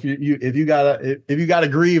 if you got a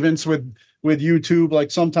grievance with YouTube,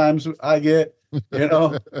 like sometimes I get,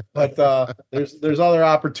 but there's other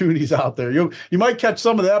opportunities out there. You might catch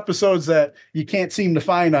some of the episodes that you can't seem to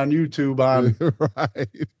find on YouTube on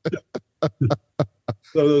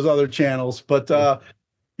so those other channels. But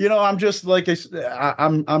I'm just like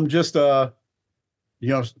I'm just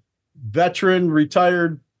veteran,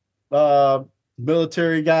 retired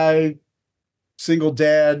military guy, single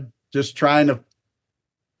dad, just trying to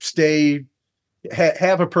stay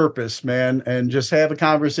have a purpose, man, and just have a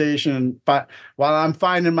conversation. While I'm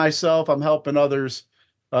finding myself, I'm helping others,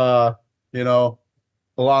 along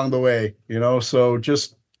the way, so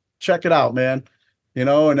just check it out, man, and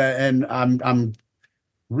I'm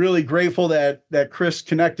really grateful that Chris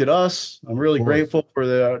connected us. I'm really grateful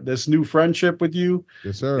for this new friendship with you.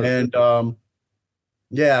 Yes, sir. And,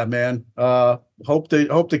 yeah, man, hope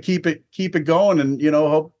to keep it going and,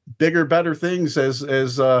 hope bigger, better things as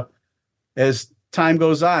time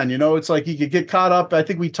goes on. It's like you could get caught up. I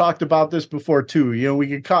think we talked about this before too. We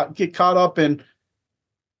could get caught up in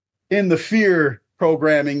the fear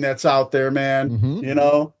programming that's out there, man. Mm-hmm.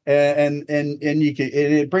 And you can, and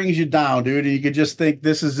it brings you down, dude. And you could just think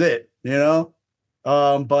this is it,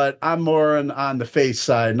 but I'm more on the faith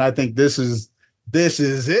side, and I think this is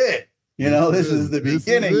it. This is the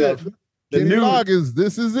beginning of the Kenny new Loggins.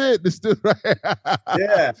 This is it. This still right.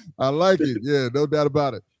 Yeah, I like it. Yeah, no doubt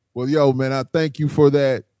about it. Well, yo, man, I thank you for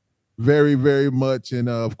that very, very much. And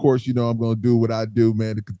of course, I'm going to do what I do,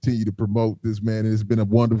 man, to continue to promote this, man. And it's been a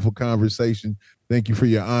wonderful conversation. Thank you for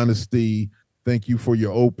your honesty. Thank you for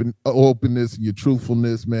your openness and your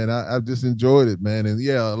truthfulness, man. I've just enjoyed it, man. And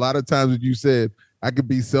yeah, a lot of times, as you said, I could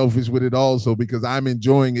be selfish with it also because I'm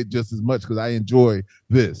enjoying it just as much because I enjoy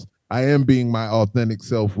this. I am being my authentic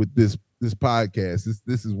self with this podcast.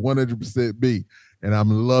 This is 100% me. And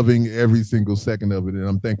I'm loving every single second of it. And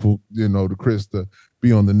I'm thankful, to Chris to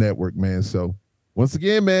be on the network, man. So once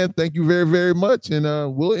again, man, thank you very, very much.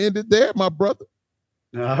 And we'll end it there, my brother.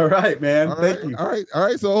 All right, man. Thank you. All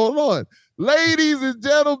right. So hold on. Ladies and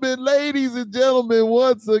gentlemen,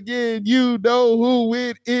 once again, you know who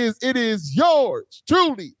it is. It is yours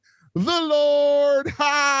truly, the Lord.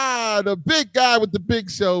 The big guy with the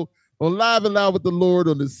big show on Live and Loud with the Lord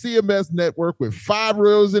on the CMS network with 5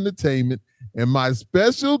 Reels Entertainment. And my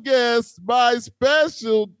special guest,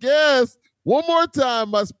 one more time,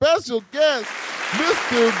 my special guest,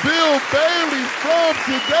 Mr. Bill Bailey from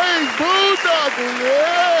today's Boondoggle.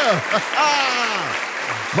 Yeah.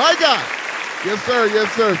 My God. Yes,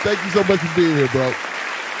 sir. Thank you so much for being here, bro.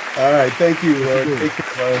 All right. Thank you, Lord. Thank you,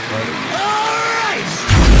 All right.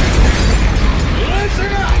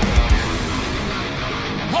 Listen up.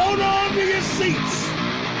 Hold on to your seats.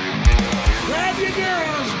 Grab your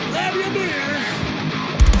girls. Grab your beers.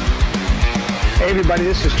 Hey everybody,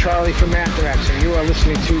 this is Charlie from Anthrax, and you are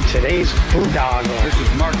listening to today's Boondoggle. This is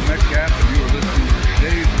Mark Metcalf, and you are listening to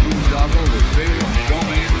today's Boondoggle with Bailey on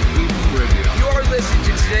Domain Cleveland Radio. You are listening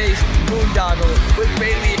to today's Boondoggle with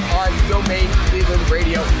Bailey on Domain Cleveland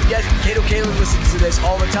Radio. Yes, Kato Kalin listens to this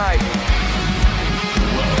all the time.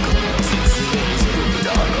 Welcome to today's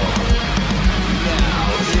Boondoggle.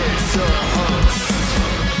 Now here's your host.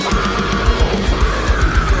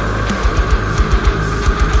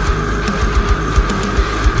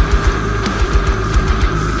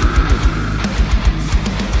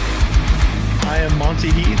 I am Monty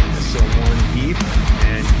Heath, someone Heath,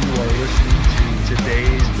 and you are listening to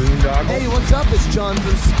today's Boondoggle. Hey, what's up? It's John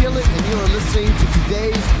from Skillet, and you are listening to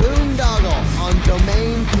today's Boondoggle on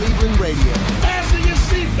Domain Cleveland Radio. Fasten your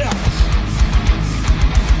seatbelts.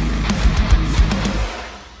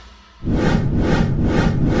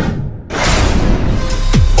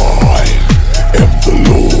 I am the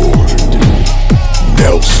Lord,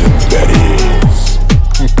 Nelson that is.